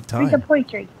be a perfect time. Read the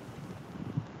poetry.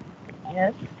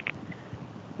 Yes.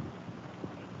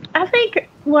 I think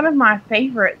one of my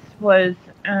favorites was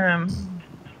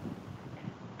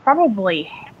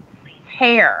probably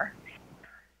Hair.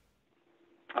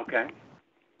 Okay.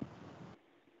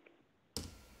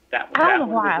 I don't know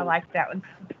why I like that one.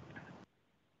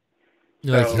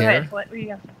 You like hair? What were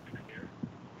you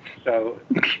So,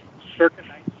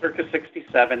 circa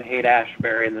 67,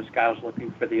 Haight-Ashbury, and this guy was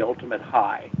looking for the ultimate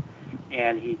high.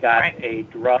 And he got a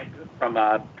drug from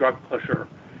a drug pusher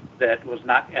that was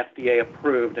not FDA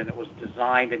approved, and it was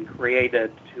designed and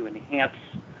created to enhance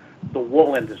the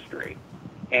wool industry.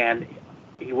 And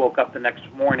he woke up the next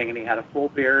morning and he had a full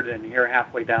beard and hair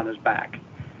halfway down his back.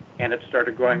 And it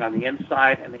started growing on the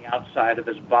inside and the outside of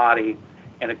his body,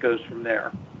 and it goes from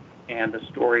there. And the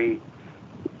story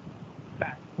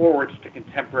fast forwards to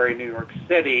contemporary New York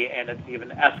City, and it's even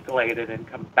escalated and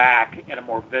come back in a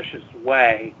more vicious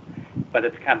way. But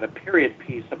it's kind of a period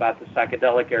piece about the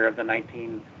psychedelic era of the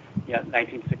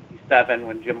 1967,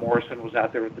 when Jim Morrison was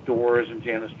out there with the Doors and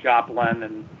Janis Joplin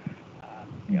and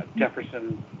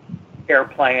Jefferson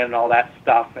Airplane and all that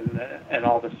stuff, and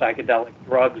all the psychedelic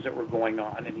drugs that were going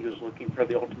on, and he was looking for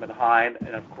the ultimate high, and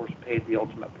of course paid the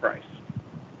ultimate price.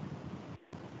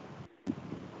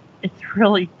 It's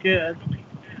really good.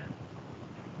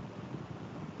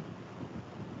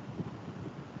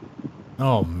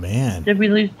 Oh man! Did we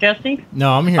lose Jesse?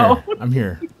 No, I'm here. Oh. I'm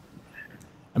here.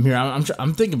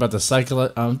 I'm thinking about the cycle.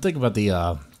 I'm thinking about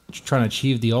the trying to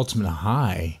achieve the ultimate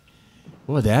high.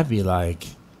 What would that be like,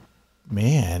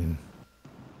 man?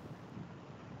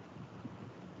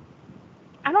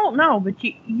 I don't know, but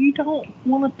you don't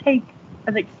want to take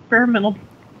an experimental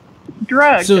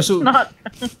drug. So not.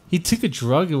 He took a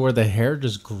drug where the hair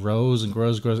just grows and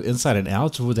grows inside and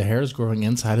out. So where the hair is growing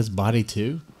inside his body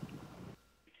too.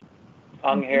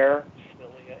 Tongue hair,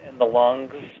 cilia in the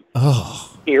lungs,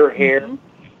 ear hair,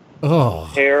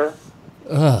 hair.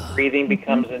 Breathing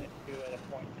becomes an issue at a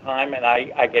point in time, and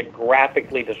I get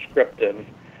graphically descriptive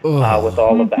with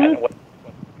all of that and what the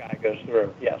guy goes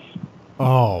through. Yes.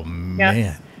 Oh man.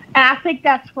 Yeah. And I think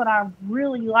that's what I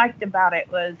really liked about it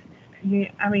was,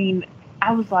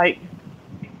 I was like,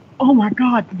 oh my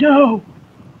God, no.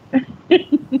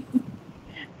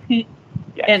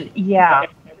 And yeah.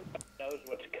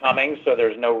 Coming, so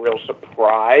there's no real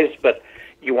surprise, but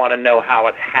you want to know how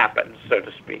it happens, so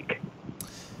to speak.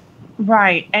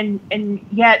 Right, and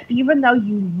yet, even though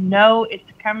you know it's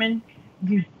coming,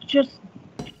 you just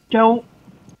don't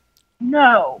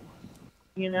know.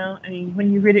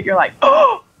 When you read it, you're like,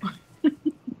 oh!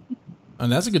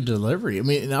 And that's a good delivery.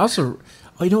 And also,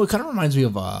 it kind of reminds me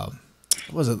of, what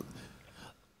was it?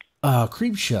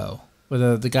 Creep Show.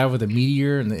 With the guy with the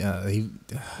meteor and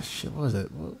what was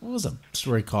it? What was the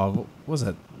story called? What was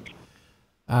it?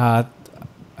 I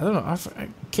don't know. I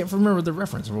can't remember the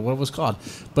reference or what it was called.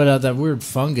 But that weird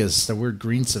fungus, the weird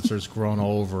green stuff starts growing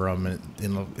all over him and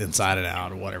inside and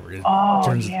out or whatever.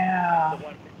 Yeah.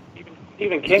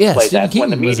 Stephen King played that King when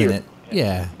the was meteor. In it.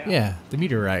 Yeah, the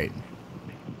meteorite.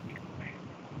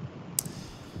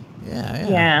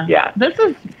 Yeah. This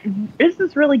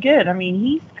is really good.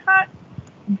 He's got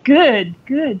good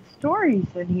stories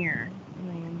in here.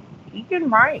 He can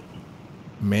write.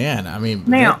 Man,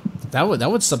 now that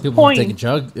would stop people from taking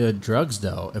drugs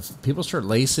though. If people start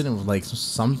lacing it with like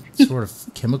some sort of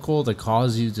chemical that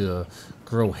causes you to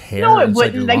grow hair. No, it inside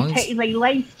wouldn't. Your lungs. They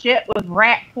lace shit with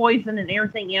rat poison and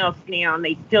everything else now, and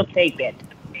they still take it.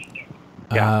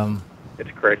 Yeah,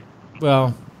 it's crazy.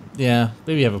 Well, yeah,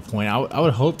 maybe you have a point. I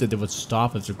would hope that they would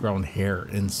stop if they're growing hair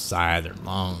inside their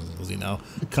lungs,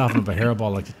 coughing up a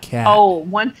hairball like a cat. Oh,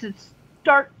 once it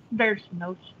starts, there's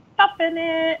no stuff in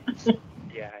it.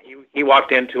 Yeah, he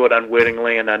walked into it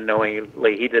unwittingly and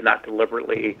unknowingly. He did not know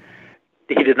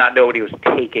what he was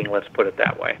taking, let's put it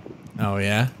that way. Oh,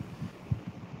 yeah?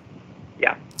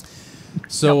 Yeah.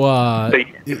 So, so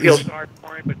you feel sorry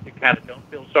for him, but you kind of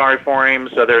don't feel sorry for him,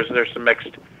 so there's some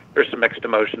mixed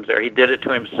emotions there. He did it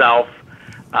to himself,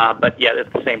 but yet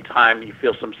at the same time, you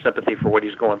feel some sympathy for what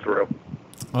he's going through.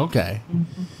 Okay.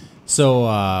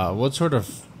 So, what sort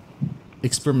of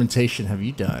experimentation have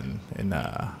you done? And,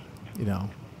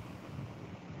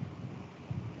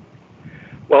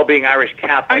 Well, being Irish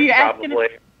Catholic, are you probably.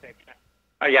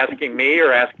 Are you asking me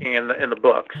or asking in the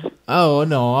books? Oh,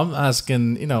 no, I'm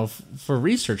asking, for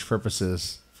research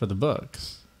purposes for the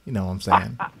books. You know what I'm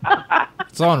saying?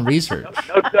 It's all in research.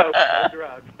 No drugs,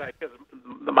 because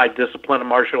my discipline of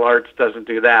martial arts doesn't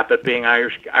do that. But being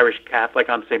Irish Catholic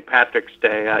on St. Patrick's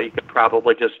Day, you could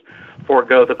probably just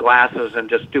forego the glasses and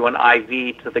just do an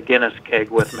IV to the Guinness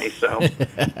keg with me. So,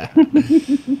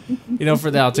 for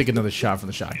that, I'll take another shot from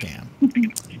the shot cam.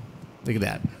 Look at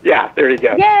that. Yeah, there you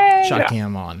go. Yay! Shot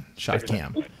cam on. Shot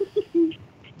cam.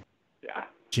 Yeah.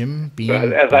 Jim Beam.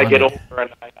 So as I get older and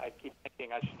I keep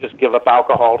thinking I should just give up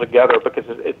alcohol altogether because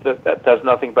that does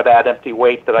nothing but add empty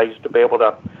weight that I used to be able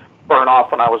to burn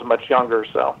off when I was much younger.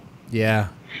 So yeah,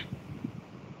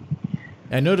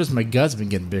 I noticed my gut's been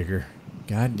getting bigger.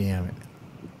 God damn it.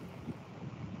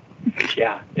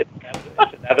 Yeah, it's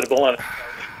inevitable, and it's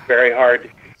very hard to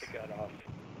keep the gut off.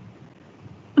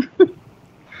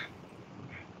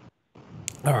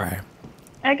 All right.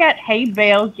 I got hay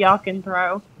bales y'all can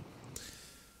throw.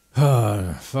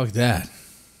 Fuck that.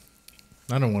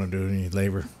 I don't want to do any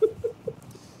labor.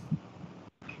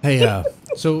 Hey,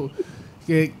 so,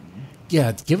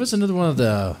 yeah, give us another one of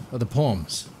the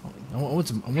poems. I want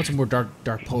some more dark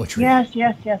poetry. Yes.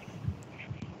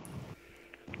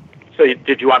 So,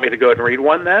 did you want me to go ahead and read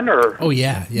one then, or? Oh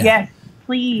yeah. Yes,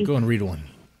 please. Go and read one.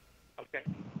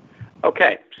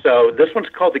 Okay. So this one's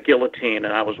called The Guillotine,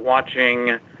 and I was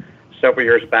watching several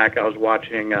years back. I was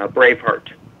watching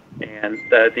Braveheart, and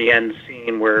the end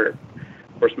scene where,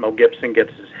 of course, Mel Gibson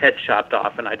gets his head chopped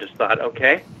off, and I just thought,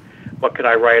 okay, what could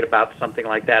I write about something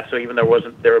like that? So even though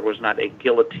there was not a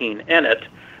guillotine in it,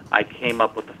 I came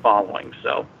up with the following.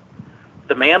 So,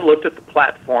 the man looked at the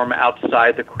platform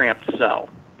outside the cramped cell,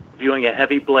 viewing a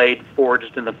heavy blade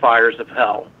forged in the fires of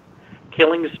hell.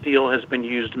 Killing steel has been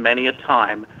used many a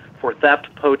time for theft,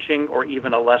 poaching, or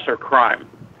even a lesser crime.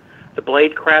 The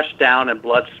blade crashed down and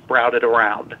blood sprouted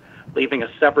around, leaving a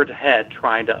severed head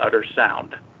trying to utter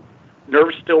sound.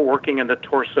 Nerves still working in the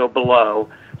torso below,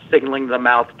 signaling the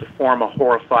mouth to form a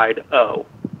horrified O.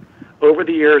 Over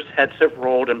the years, heads have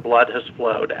rolled and blood has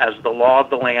flowed, as the law of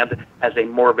the land has a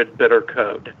morbid, bitter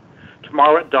code.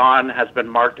 Tomorrow at dawn has been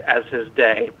marked as his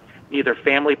day. Neither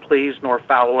family pleas nor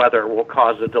foul weather will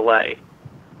cause a delay.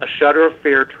 A shudder of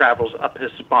fear travels up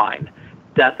his spine.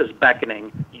 Death is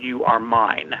beckoning, you are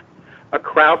mine. A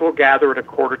crowd will gather at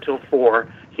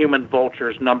 4:15, human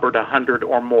vultures numbered 100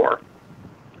 or more.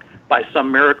 By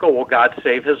some miracle will God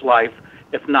save his life?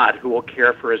 If not, who will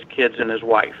care for his kids and his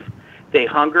wife? They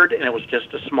hungered, and it was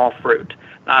just a small fruit,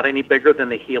 not any bigger than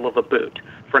the heel of a boot.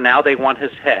 For now they want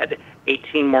his head,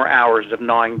 18 more hours of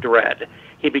gnawing dread.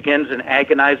 He begins an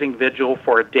agonizing vigil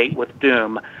for a date with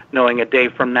doom, knowing a day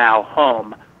from now,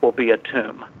 home will be a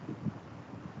tomb.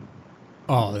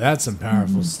 Oh, that's some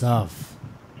powerful stuff.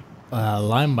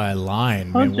 Line by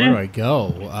line, man, where do I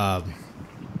go?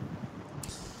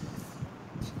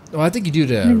 Well, I think you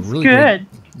did a really good.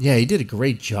 Yeah, you did a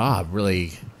great job,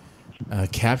 really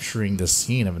capturing the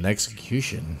scene of an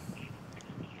execution.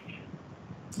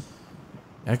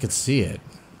 I could see it.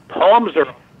 Poems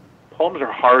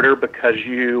are harder because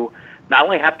you not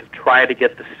only have to try to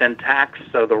get the syntax,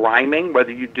 so the rhyming,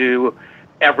 whether you do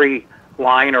every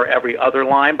line or every other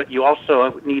line, but you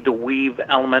also need to weave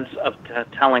elements of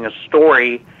telling a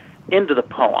story into the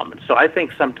poem. So I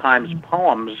think sometimes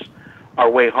poems are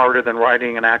way harder than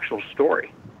writing an actual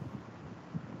story.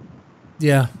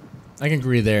 Yeah, I can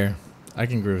agree there. I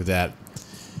can agree with that.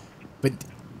 But,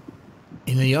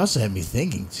 you also had me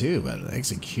thinking, too, about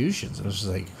executions. I was just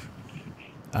like,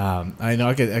 I know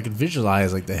I could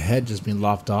visualize, like, the head just being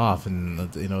lopped off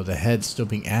and, the head still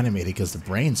being animated because the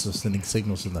brain's still sending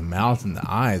signals to the mouth and the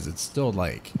eyes. It's still,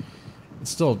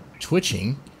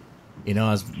 twitching,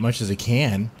 as much as it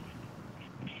can.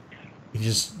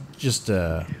 Just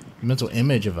a mental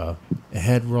image of a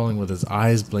head rolling with his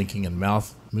eyes blinking and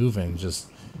mouth moving,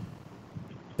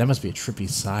 that must be a trippy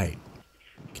sight.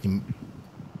 Can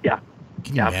you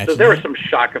imagine? So there was some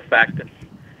shock effect and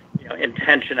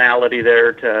intentionality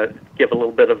there to give a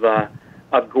little bit of a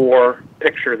gore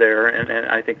picture there, and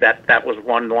I think that was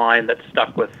one line that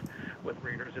stuck with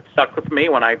readers. It stuck with me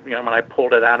when I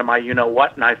pulled it out of my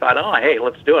what, and I thought, oh, hey,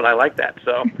 let's do it. I like that.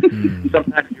 So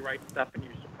sometimes you write stuff and you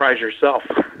surprise yourself.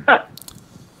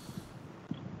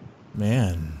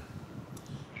 Man,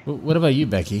 what about you,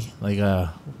 Becky? Like,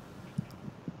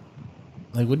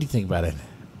 what do you think about it?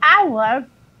 I love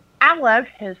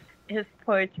his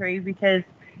poetry because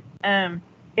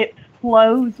it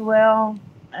flows well.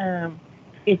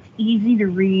 It's easy to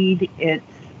read.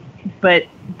 But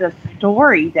the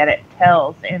story that it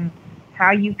tells and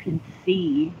how you can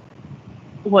see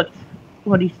what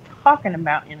he's talking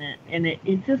about in it, and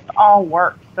it just all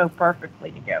works so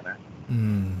perfectly together.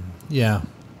 Yeah,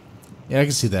 I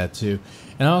can see that too.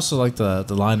 And I also like the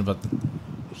line about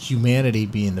humanity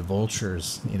being the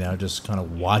vultures, just kind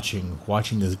of watching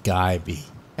this guy be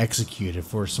executed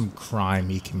for some crime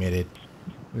he committed,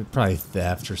 probably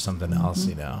theft or something else,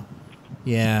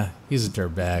 Yeah, he's a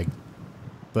dirtbag,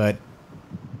 but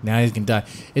now he's gonna die.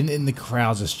 And the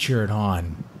crowd's just cheering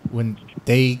on when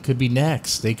they could be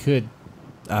next. They could,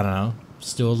 I don't know,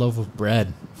 steal a loaf of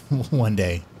bread one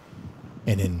day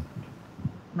and then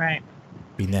right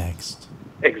be next.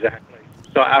 Exactly.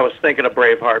 So I was thinking of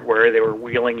Braveheart, where they were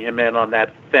wheeling him in on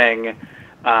that thing,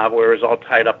 where it was all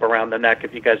tied up around the neck.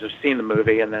 If you guys have seen the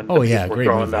movie, and then great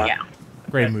movie.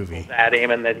 Great movie. At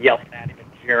him and then yelling at him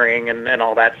and cheering and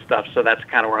all that stuff. So that's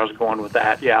kind of where I was going with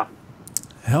that. Yeah.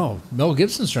 Hell, Mel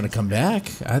Gibson's trying to come back.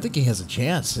 I think he has a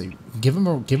chance. Give him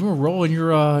a role in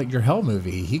your Hell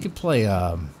movie. He could play.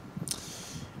 I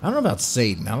don't know about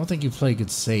Satan. I don't think you play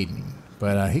good Satan,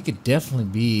 but he could definitely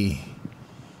be.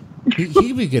 He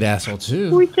could be a good asshole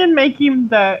too. We can make him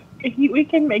the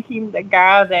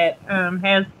guy that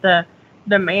has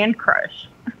the man crush.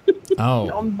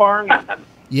 Oh, on Barney.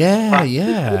 Yeah.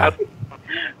 You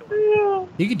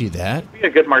could do that. He'd be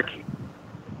a good Marquis.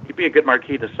 He'd be a good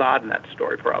Marquis de Sade in that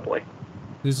story, probably.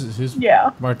 Who's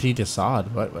Marquis de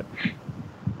Sade? What?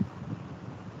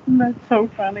 That's so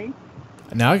funny.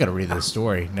 Now I got to read this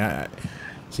story. Now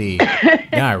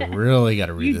I really got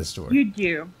to read this story. You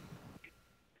do.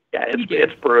 Yeah,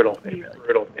 it's brutal. It's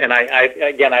brutal. And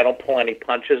I don't pull any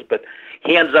punches, but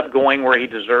he ends up going where he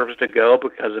deserves to go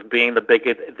because of being the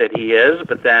bigot that he is.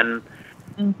 But then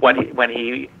when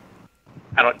he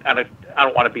I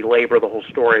don't want to belabor the whole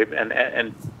story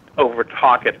and over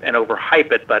talk it and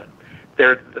overhype it, but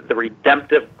the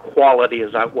redemptive quality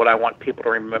is what I want people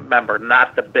to remember,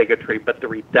 not the bigotry, but the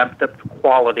redemptive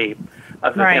quality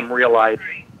of him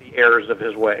realizing the errors of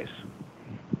his ways.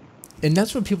 And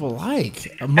that's what people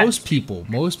like. Most people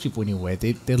anyway.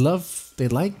 They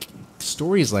like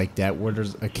stories like that where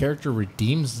there's a character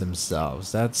redeems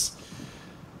themselves. That's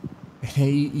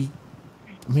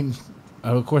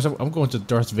of course I'm going to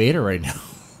Darth Vader right now.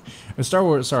 Star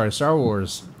Wars,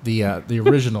 the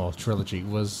original trilogy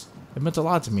it meant a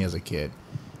lot to me as a kid.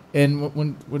 And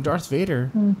when Darth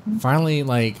Vader finally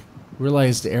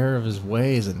realized the error of his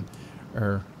ways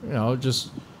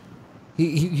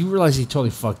He realized he totally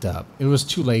fucked up. It was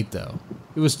too late, though.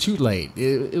 It was too late.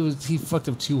 He fucked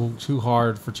up too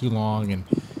hard for too long, and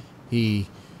he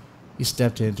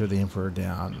stepped into the Emperor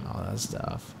down and all that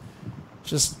stuff.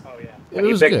 When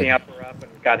he picked the Emperor up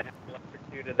and got him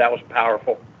electrocuted, that was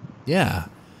powerful. Yeah.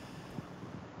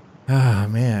 Ah,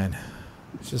 man.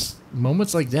 It's just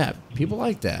moments like that. People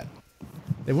like that.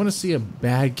 They want to see a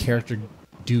bad character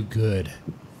do good.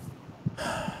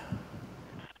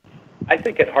 I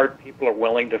think at heart people are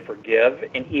willing to forgive,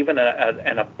 and even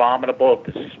an abominable,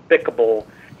 despicable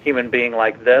human being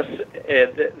like this,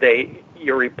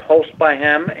 you're repulsed by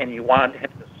him and you want him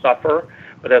to suffer,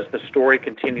 but as the story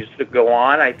continues to go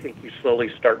on, I think you slowly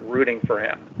start rooting for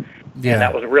him. Yeah. And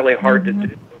that was really hard to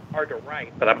do, hard to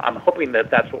write, but I'm hoping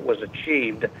that that's what was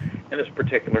achieved in this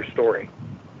particular story.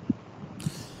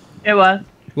 It was.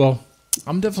 Well,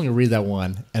 I'm definitely gonna read that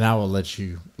one, and I will let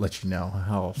you know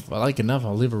how. If I like enough,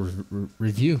 I'll leave a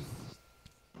review.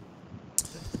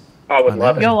 I would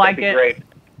love it. You'll like it. Great.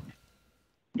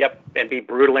 Yep, and be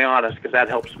brutally honest, because that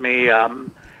helps me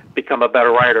become a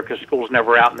better writer. Because school's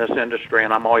never out in this industry,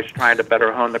 and I'm always trying to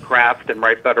better hone the craft and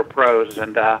write better prose.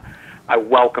 And I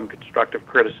welcome constructive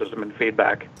criticism and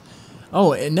feedback.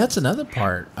 Oh, and that's another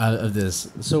part of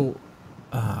this. So,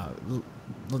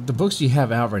 the books you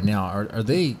have out right now are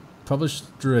they published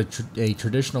through a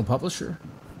traditional publisher?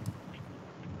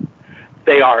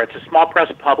 They are. It's a small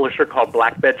press publisher called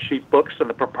Black Bed Sheet Books, and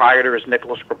the proprietor is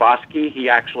Nicholas Grabowski. He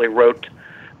actually wrote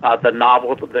the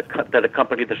novel that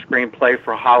accompanied the screenplay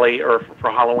for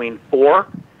Halloween 4.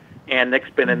 And Nick's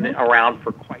been around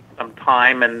for quite some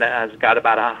time and has got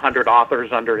about 100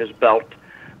 authors under his belt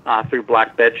through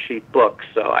Black Bed Sheet Books.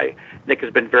 So Nick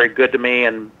has been very good to me.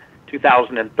 In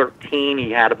 2013,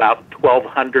 he had about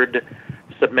 1,200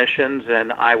 submissions,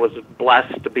 and I was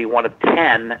blessed to be one of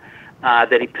 10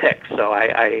 that he picked. So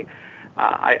I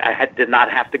did not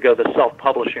have to go the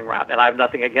self-publishing route, and I have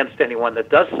nothing against anyone that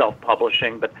does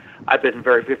self-publishing, but I've been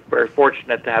very, very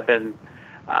fortunate to have been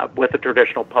with a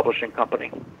traditional publishing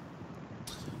company.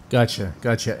 Gotcha.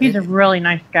 He's a really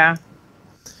nice guy.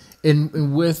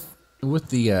 And with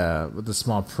the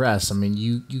small press, I mean,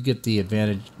 you get the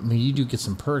advantage. I mean, you do get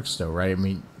some perks, though, right? I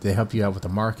mean, they help you out with the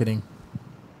marketing.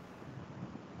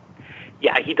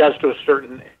 Yeah, he does to a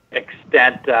certain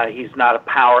extent. He's not a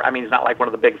power. I mean, he's not like one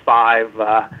of the big five.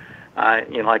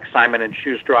 Like Simon and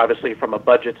Schuster. Obviously, from a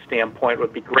budget standpoint,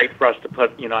 would be great for us to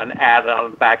put an ad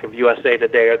on the back of USA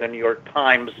Today or the New York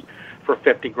Times for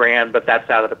 $50,000, but that's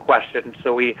out of the question.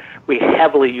 So we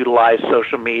heavily utilize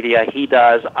social media. He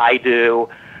does. I do.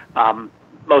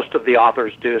 Most of the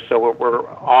authors do. So we're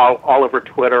all over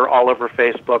Twitter, all over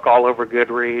Facebook, all over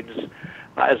Goodreads,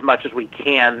 as much as we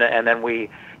can, and then we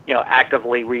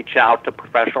actively reach out to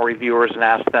professional reviewers and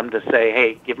ask them to say,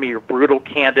 hey, give me your brutal,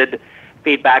 candid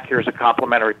feedback. Here's a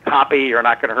complimentary copy. You're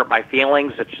not going to hurt my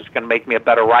feelings. It's just going to make me a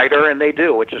better writer, and they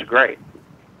do, which is great.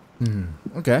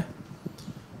 Okay.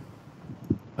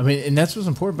 I mean, and that's what's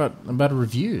important about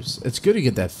reviews. It's good to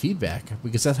get that feedback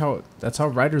because that's how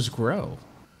writers grow.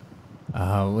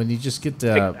 When you just get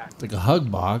like a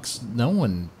hug box, no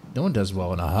one does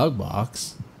well in a hug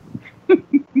box.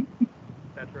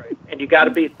 That's right. And you got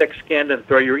to be thick-skinned and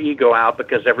throw your ego out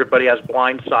because everybody has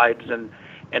blind sides and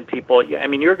people. I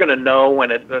mean, you're going to know when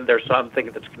there's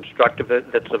something that's constructive,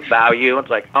 that's of value. It's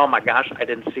like, oh my gosh, I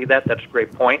didn't see that. That's a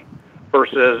great point.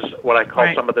 Versus what I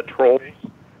call some of the trolls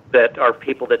that are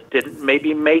people that didn't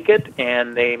maybe make it,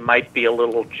 and they might be a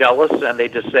little jealous, and they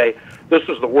just say, this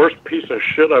is the worst piece of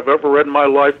shit I've ever read in my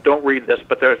life. Don't read this.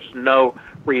 But there's no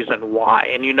reason why,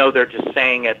 and they're just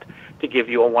saying it to give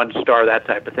you a 1 star, that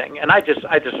type of thing. And I just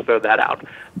throw that out.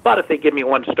 But if they give me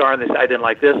 1 star and they say, I didn't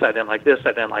like this, I didn't like this,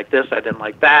 I didn't like this, I didn't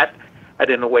like that, I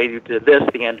didn't know the way you did this,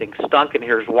 the ending stunk, and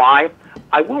here's why,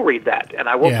 I will read that, and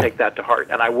I will take that to heart,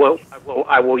 and I will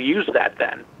use that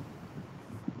then.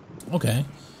 Okay.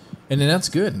 And then that's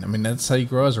good. I mean, that's how you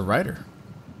grow as a writer.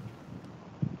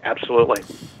 Absolutely.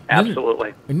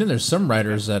 Absolutely. And then there's some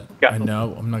writers that I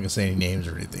know, I'm not going to say any names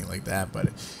or anything like that, but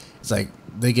it's like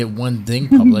they get one thing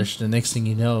published, the next thing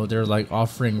you know, they're like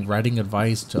offering writing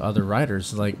advice to other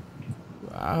writers. Like,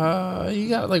 you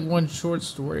got like one short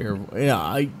story, or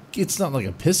it's not like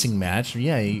a pissing match.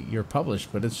 Yeah, you're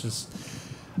published, but it's just,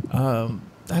 I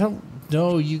don't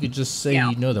know. You could just say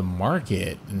you know the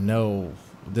market and know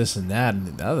this and that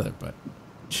and the other, but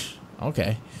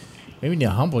okay, maybe you need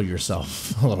to humble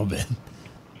yourself a little bit.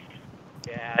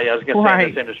 Yeah, I was going to say in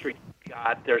this industry,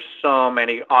 God, there's so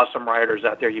many awesome writers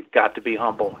out there. You've got to be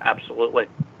humble. Absolutely.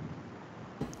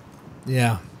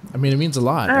 Yeah, I mean, it means a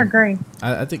lot. I agree.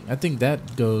 I think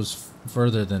that goes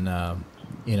further than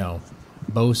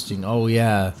boasting. Oh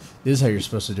yeah, this is how you're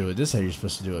supposed to do it. This is how you're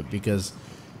supposed to do it because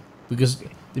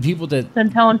the people that then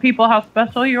telling people how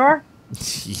special you are.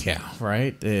 Yeah,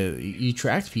 right. You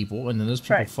attract people, and then those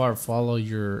people follow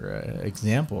your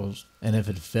examples. And if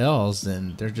it fails,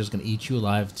 then they're just going to eat you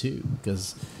alive too,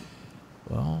 because,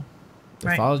 well,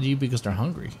 they followed you because they're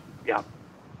hungry. Yeah.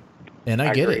 And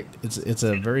I get agree. It. It's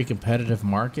a very competitive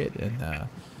market, and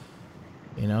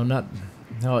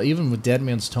even with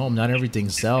Deadman's Tome, not everything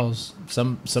sells.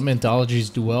 Some anthologies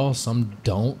do well, some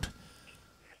don't.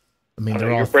 I mean,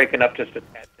 you're breaking up just a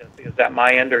tad. Is that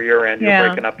my end or your end? You're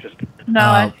breaking up just a tad.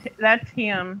 No, that's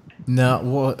him. No,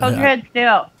 well, hold your head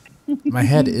still. My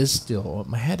head is still.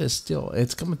 My head is still.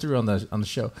 It's coming through on the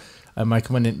show. Am I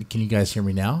coming in? Can you guys hear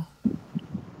me now? I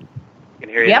can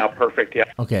hear you now. Perfect. Yeah.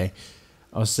 Okay.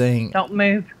 I was saying. Don't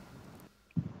move.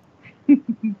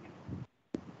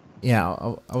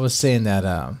 Yeah, I was saying that.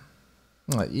 I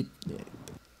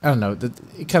don't know.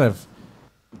 It kind of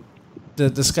the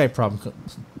Skype problem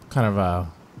kind of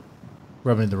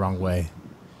rubbed me the wrong way.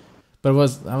 But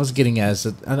I was getting at is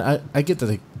that I get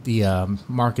that the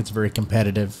market's very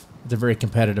competitive. It's a very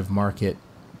competitive market,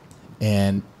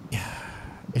 and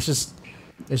it's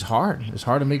hard. It's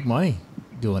hard to make money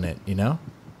doing it. It's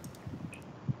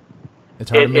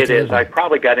hard to make it is. I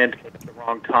probably got into it at the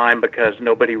wrong time because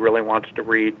nobody really wants to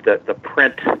read the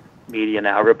print media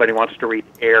now. Everybody wants to read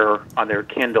air on their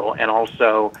Kindle, and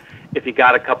also if you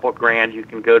got a couple of grand, you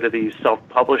can go to these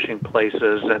self-publishing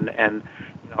places, and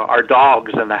our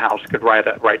dogs in the house could write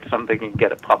something and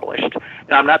get it published.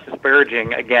 And I'm not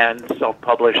disparaging, again,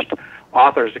 self-published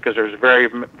authors because there's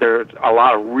a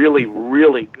lot of really,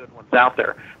 really good ones out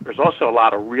there. There's also a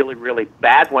lot of really, really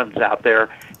bad ones out there.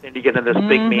 Then you get in this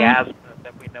big miasma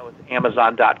that we know is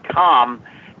Amazon.com,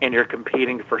 and you're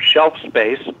competing for shelf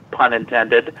space, pun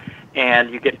intended, and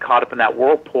you get caught up in that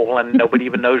whirlpool, and nobody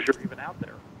even knows you're even out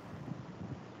there.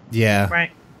 Yeah,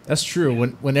 right. That's true.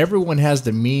 When everyone has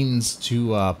the means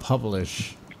to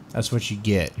publish, that's what you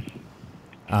get.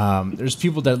 There's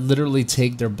people that literally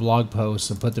take their blog posts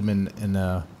and put them in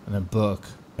a book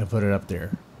and put it up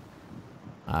there.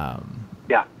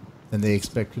 Yeah. And they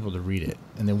expect people to read it,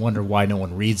 and they wonder why no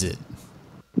one reads it.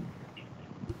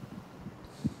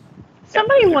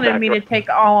 Somebody wanted me to take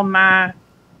all of my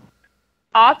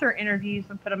author interviews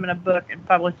and put them in a book and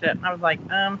publish it, and I was like,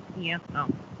 yeah, no.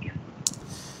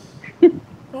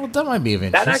 Well, that might be of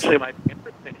interest. That actually might be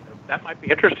interesting. That might be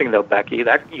interesting, though, Becky.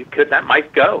 That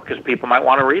might go because people might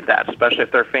want to read that, especially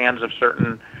if they're fans of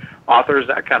certain authors,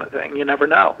 that kind of thing. You never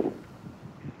know.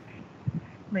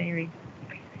 Maybe.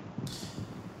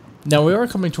 Now we are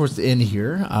coming towards the end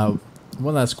here.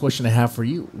 One last question I have for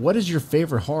you: what is your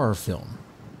favorite horror film?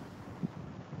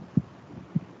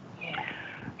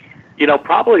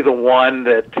 Probably the one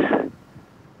that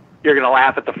you're going to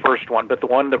laugh at the first one, but the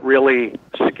one that really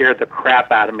scared the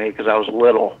crap out of me because I was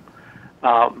little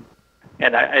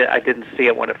and I didn't see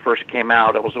it when it first came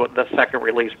out. It was the second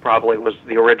release probably was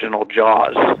the original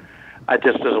Jaws. I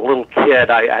just, as a little kid,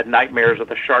 I had nightmares of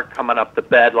the shark coming up the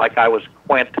bed like I was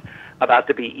Quint about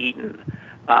to be eaten.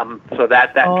 So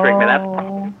that intrigued me. That's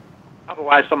probably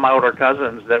why some of my older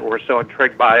cousins that were so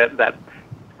intrigued by it that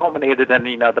culminated in,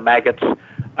 the Maggots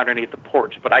Underneath the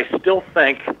Porch. But I still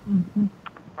think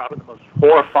probably the most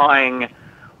horrifying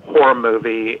horror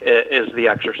movie is The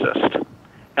Exorcist.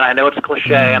 And I know it's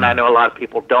cliche, and I know a lot of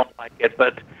people don't like it,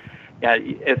 but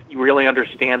if you really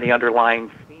understand the underlying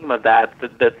theme of that,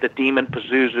 the demon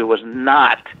Pazuzu was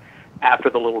not after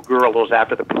the little girl, it was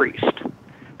after the priest,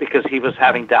 because he was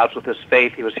having doubts with his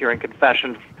faith. He was hearing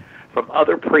confessions from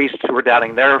other priests who were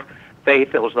doubting their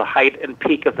faith. It was the height and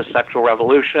peak of the sexual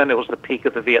revolution. It was the peak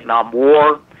of the Vietnam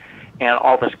War and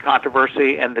all this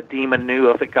controversy, and the demon knew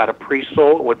if it got a priest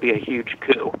soul, it would be a huge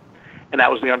coup. And that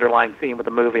was the underlying theme of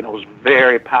the movie, and it was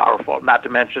very powerful, not to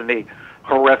mention the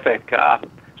horrific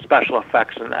special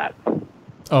effects in that.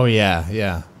 Oh,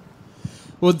 yeah.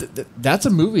 Well, that's a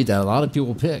movie that a lot of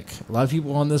people pick. A lot of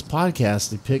people on this podcast,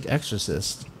 they pick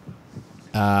Exorcist.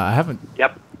 I haven't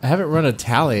run a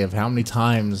tally of how many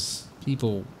times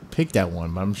people pick that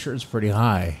one, but I'm sure it's pretty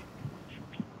high.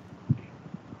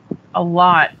 A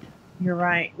lot. You're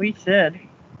right. We should.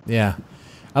 Yeah.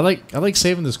 I like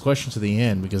saving this question to the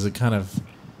end because it kind of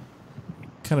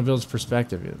builds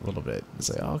perspective a little bit. It's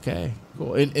like, okay,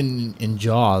 cool. In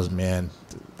Jaws, man,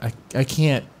 I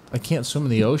can't swim in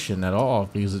the ocean at all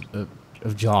because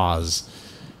of Jaws.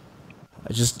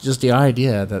 Just the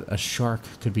idea that a shark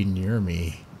could be near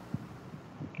me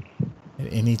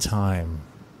at any time.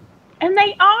 And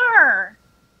they are.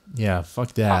 Yeah,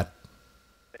 fuck that.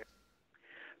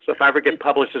 So if I ever get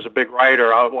published as a big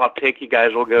writer, I'll take you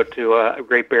guys. We'll go to a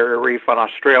Great Barrier Reef on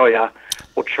Australia.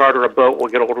 We'll charter a boat. We'll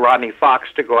get old Rodney Fox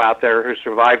to go out there, who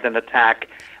survived an attack.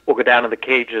 We'll go down to the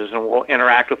cages, and we'll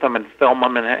interact with them and film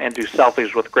them and do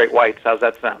selfies with great whites. How's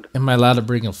that sound? Am I allowed to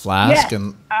bring a flask?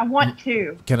 Yes, I want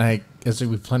to. Is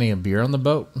there plenty of beer on the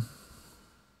boat?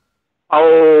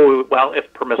 Oh, well,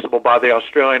 if permissible by the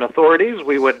Australian authorities,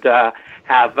 we would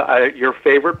have your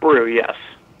favorite brew, yes.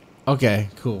 Okay,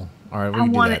 cool. All right, we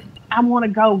can do that. I want to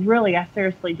go, really. I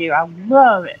seriously do. I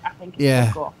love it. I think it's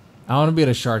so cool. I want to be at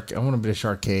a shark. I want to be at a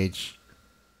shark cage.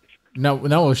 No,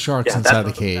 with sharks inside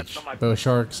the cage, but with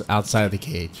sharks outside of the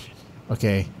cage.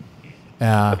 Okay.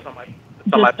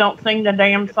 Just don't sing the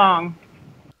damn song.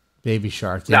 Baby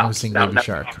Shark. Yeah, I'm sing Baby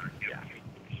Shark.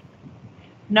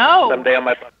 No. Someday on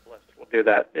my bucket list, we'll do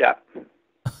that. Yeah.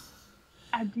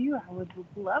 I do. I would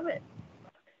love it.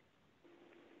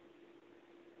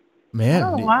 Man, I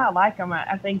don't know why I like them.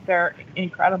 I think they're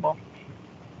incredible.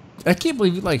 I can't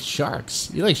believe you like sharks.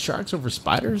 You like sharks over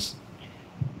spiders?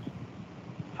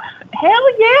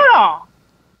 Hell yeah!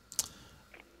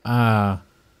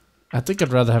 I think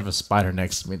I'd rather have a spider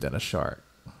next to me than a shark.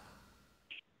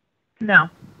 No,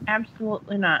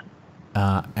 absolutely not.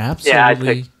 Absolutely. Yeah, I'd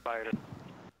take a spider.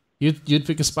 You'd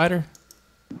pick a spider?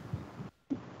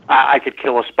 I could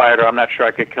kill a spider. I'm not sure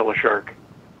I could kill a shark.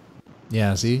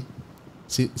 Yeah, see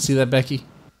that, Becky?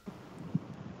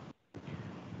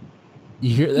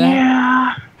 You hear that?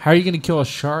 Yeah. How are you going to kill a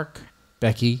shark,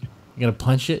 Becky? You going to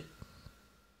punch it?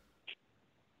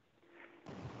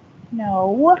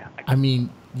 No. I mean,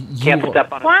 Can't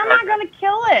step on a Why shark. am I going to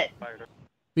kill it?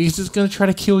 Because it's going to try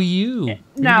to kill you.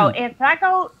 No, if I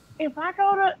go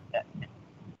to,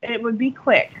 it would be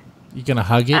quick. You going to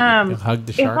hug it? You'll hug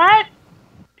the shark?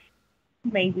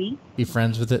 Maybe. Be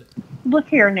friends with it? Look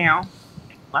here now.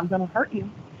 I'm going to hurt you.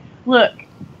 Look,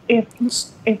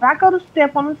 if I go to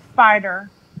step on a spider,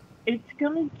 it's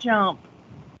going to jump,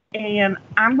 and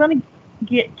I'm going to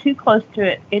get too close to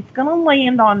it. It's going to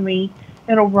land on me.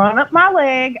 It'll run up my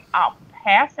leg. I'll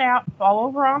pass out, fall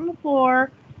over on the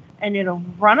floor, and it'll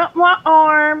run up my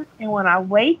arm. And when I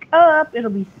wake up,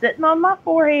 it'll be sitting on my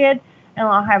forehead, and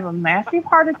I'll have a massive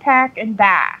heart attack and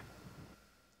die.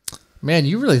 Man,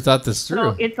 you really thought this through.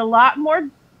 So it's a lot more.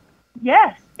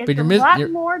 Yes, it's a lot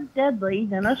more deadly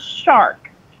than a shark.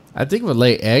 I think it would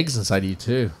lay eggs inside you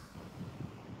too.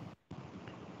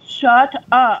 Shut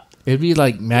up. It'd be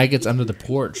like Maggots Under the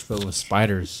Porch, but with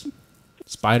spiders.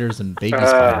 Spiders and baby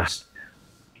spiders.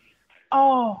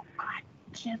 Oh, God,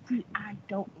 Jesse, I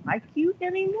don't like you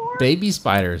anymore. Baby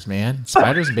spiders, man.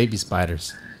 Spiders and baby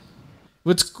spiders.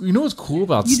 What's cool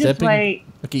about stepping?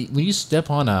 Okay, when you step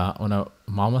on a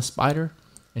mama spider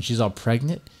and she's all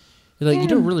pregnant, you're like, you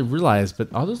don't really realize,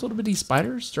 but all those little bitty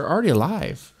spiders, they're already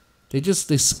alive. They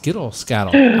scattle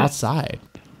outside.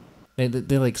 They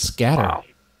like scatter. Wow.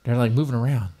 They're like moving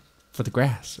around for the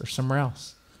grass or somewhere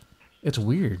else. It's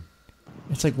weird.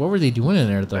 It's like, what were they doing in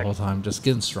there the whole time? Just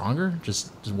getting stronger?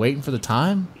 Just waiting for the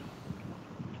time?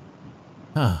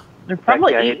 Huh. They're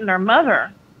probably eating their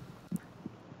mother.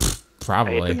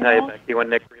 Probably. I hate to tell you, Becky, when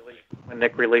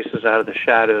Nick releases Out of the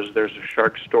Shadows, there's a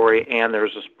shark story and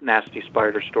there's a nasty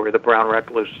spider story, the brown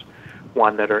recluse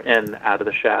one that are in Out of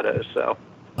the Shadows. So.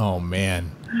 Oh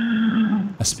man,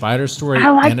 a spider story I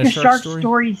like and a the shark story?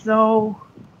 Stories though.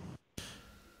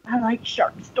 I like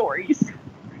shark stories.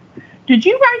 Did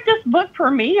you write this book for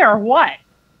me or what?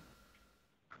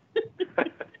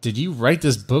 Did you write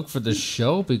this book for the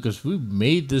show? Because we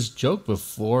made this joke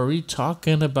before. Are we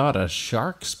talking about a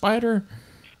shark spider?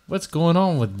 What's going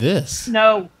on with this?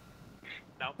 No.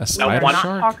 A spider We're shark?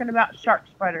 not talking about shark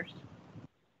spiders.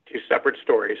 Two separate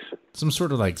stories. Some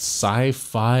sort of like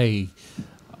sci-fi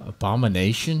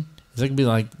abomination? Is that going to be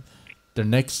like their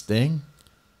next thing?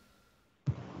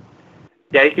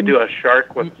 Yeah, you could do a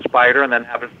shark with a spider and then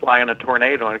have it fly in a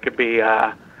tornado, and it could be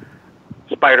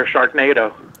Spider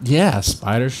Sharknado. Yeah,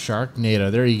 Spider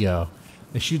Sharknado. There you go.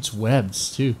 It shoots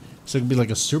webs too, so it could be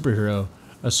like a superhero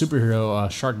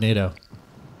Sharknado.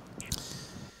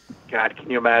 God, can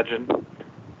you imagine?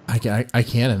 I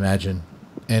can't imagine,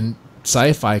 and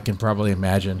sci-fi can probably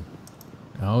imagine.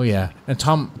 Oh yeah, and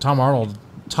Tom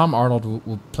Arnold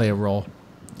will play a role.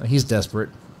 He's desperate.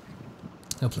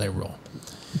 He'll play a role.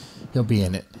 He'll be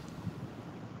in it.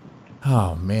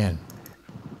 Oh man.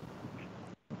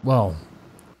 Well,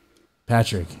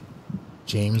 Patrick,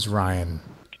 James Ryan.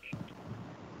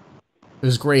 It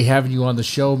was great having you on the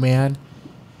show, man.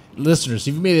 Listeners,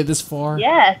 if you made it this far,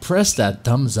 yes, press that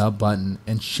thumbs up button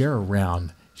and share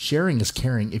around. Sharing is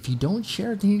caring. If you don't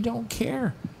share, then you don't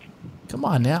care. Come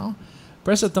on now.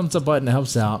 Press that thumbs up button. It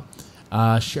helps out.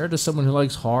 Share to someone who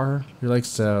likes horror, who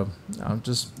likes to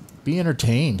just be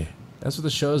entertained. That's what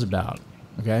the show is about.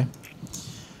 Okay?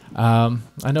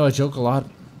 I know I joke a lot,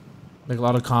 make a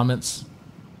lot of comments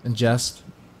and jest,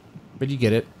 but you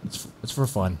get it. It's for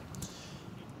fun.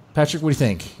 Patrick, what do you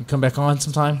think? You come back on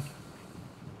sometime?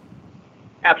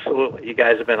 Absolutely. You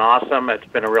guys have been awesome. It's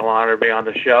been a real honor to be on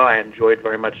the show. I enjoyed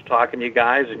very much talking to you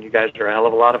guys, and you guys are a hell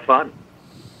of a lot of fun.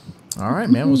 All right,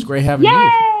 man. It was great having you.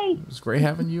 It was great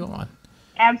having you on.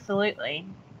 Absolutely.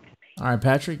 All right,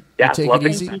 Patrick. Yeah, you take it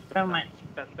easy. Thank you so much.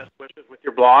 Best wishes with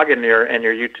your blog and your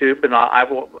YouTube, and I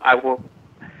will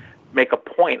make a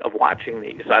point of watching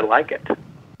these. I like it.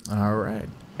 All right.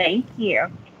 Thank you. All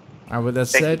right, with that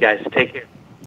Thank said, you guys. Take care.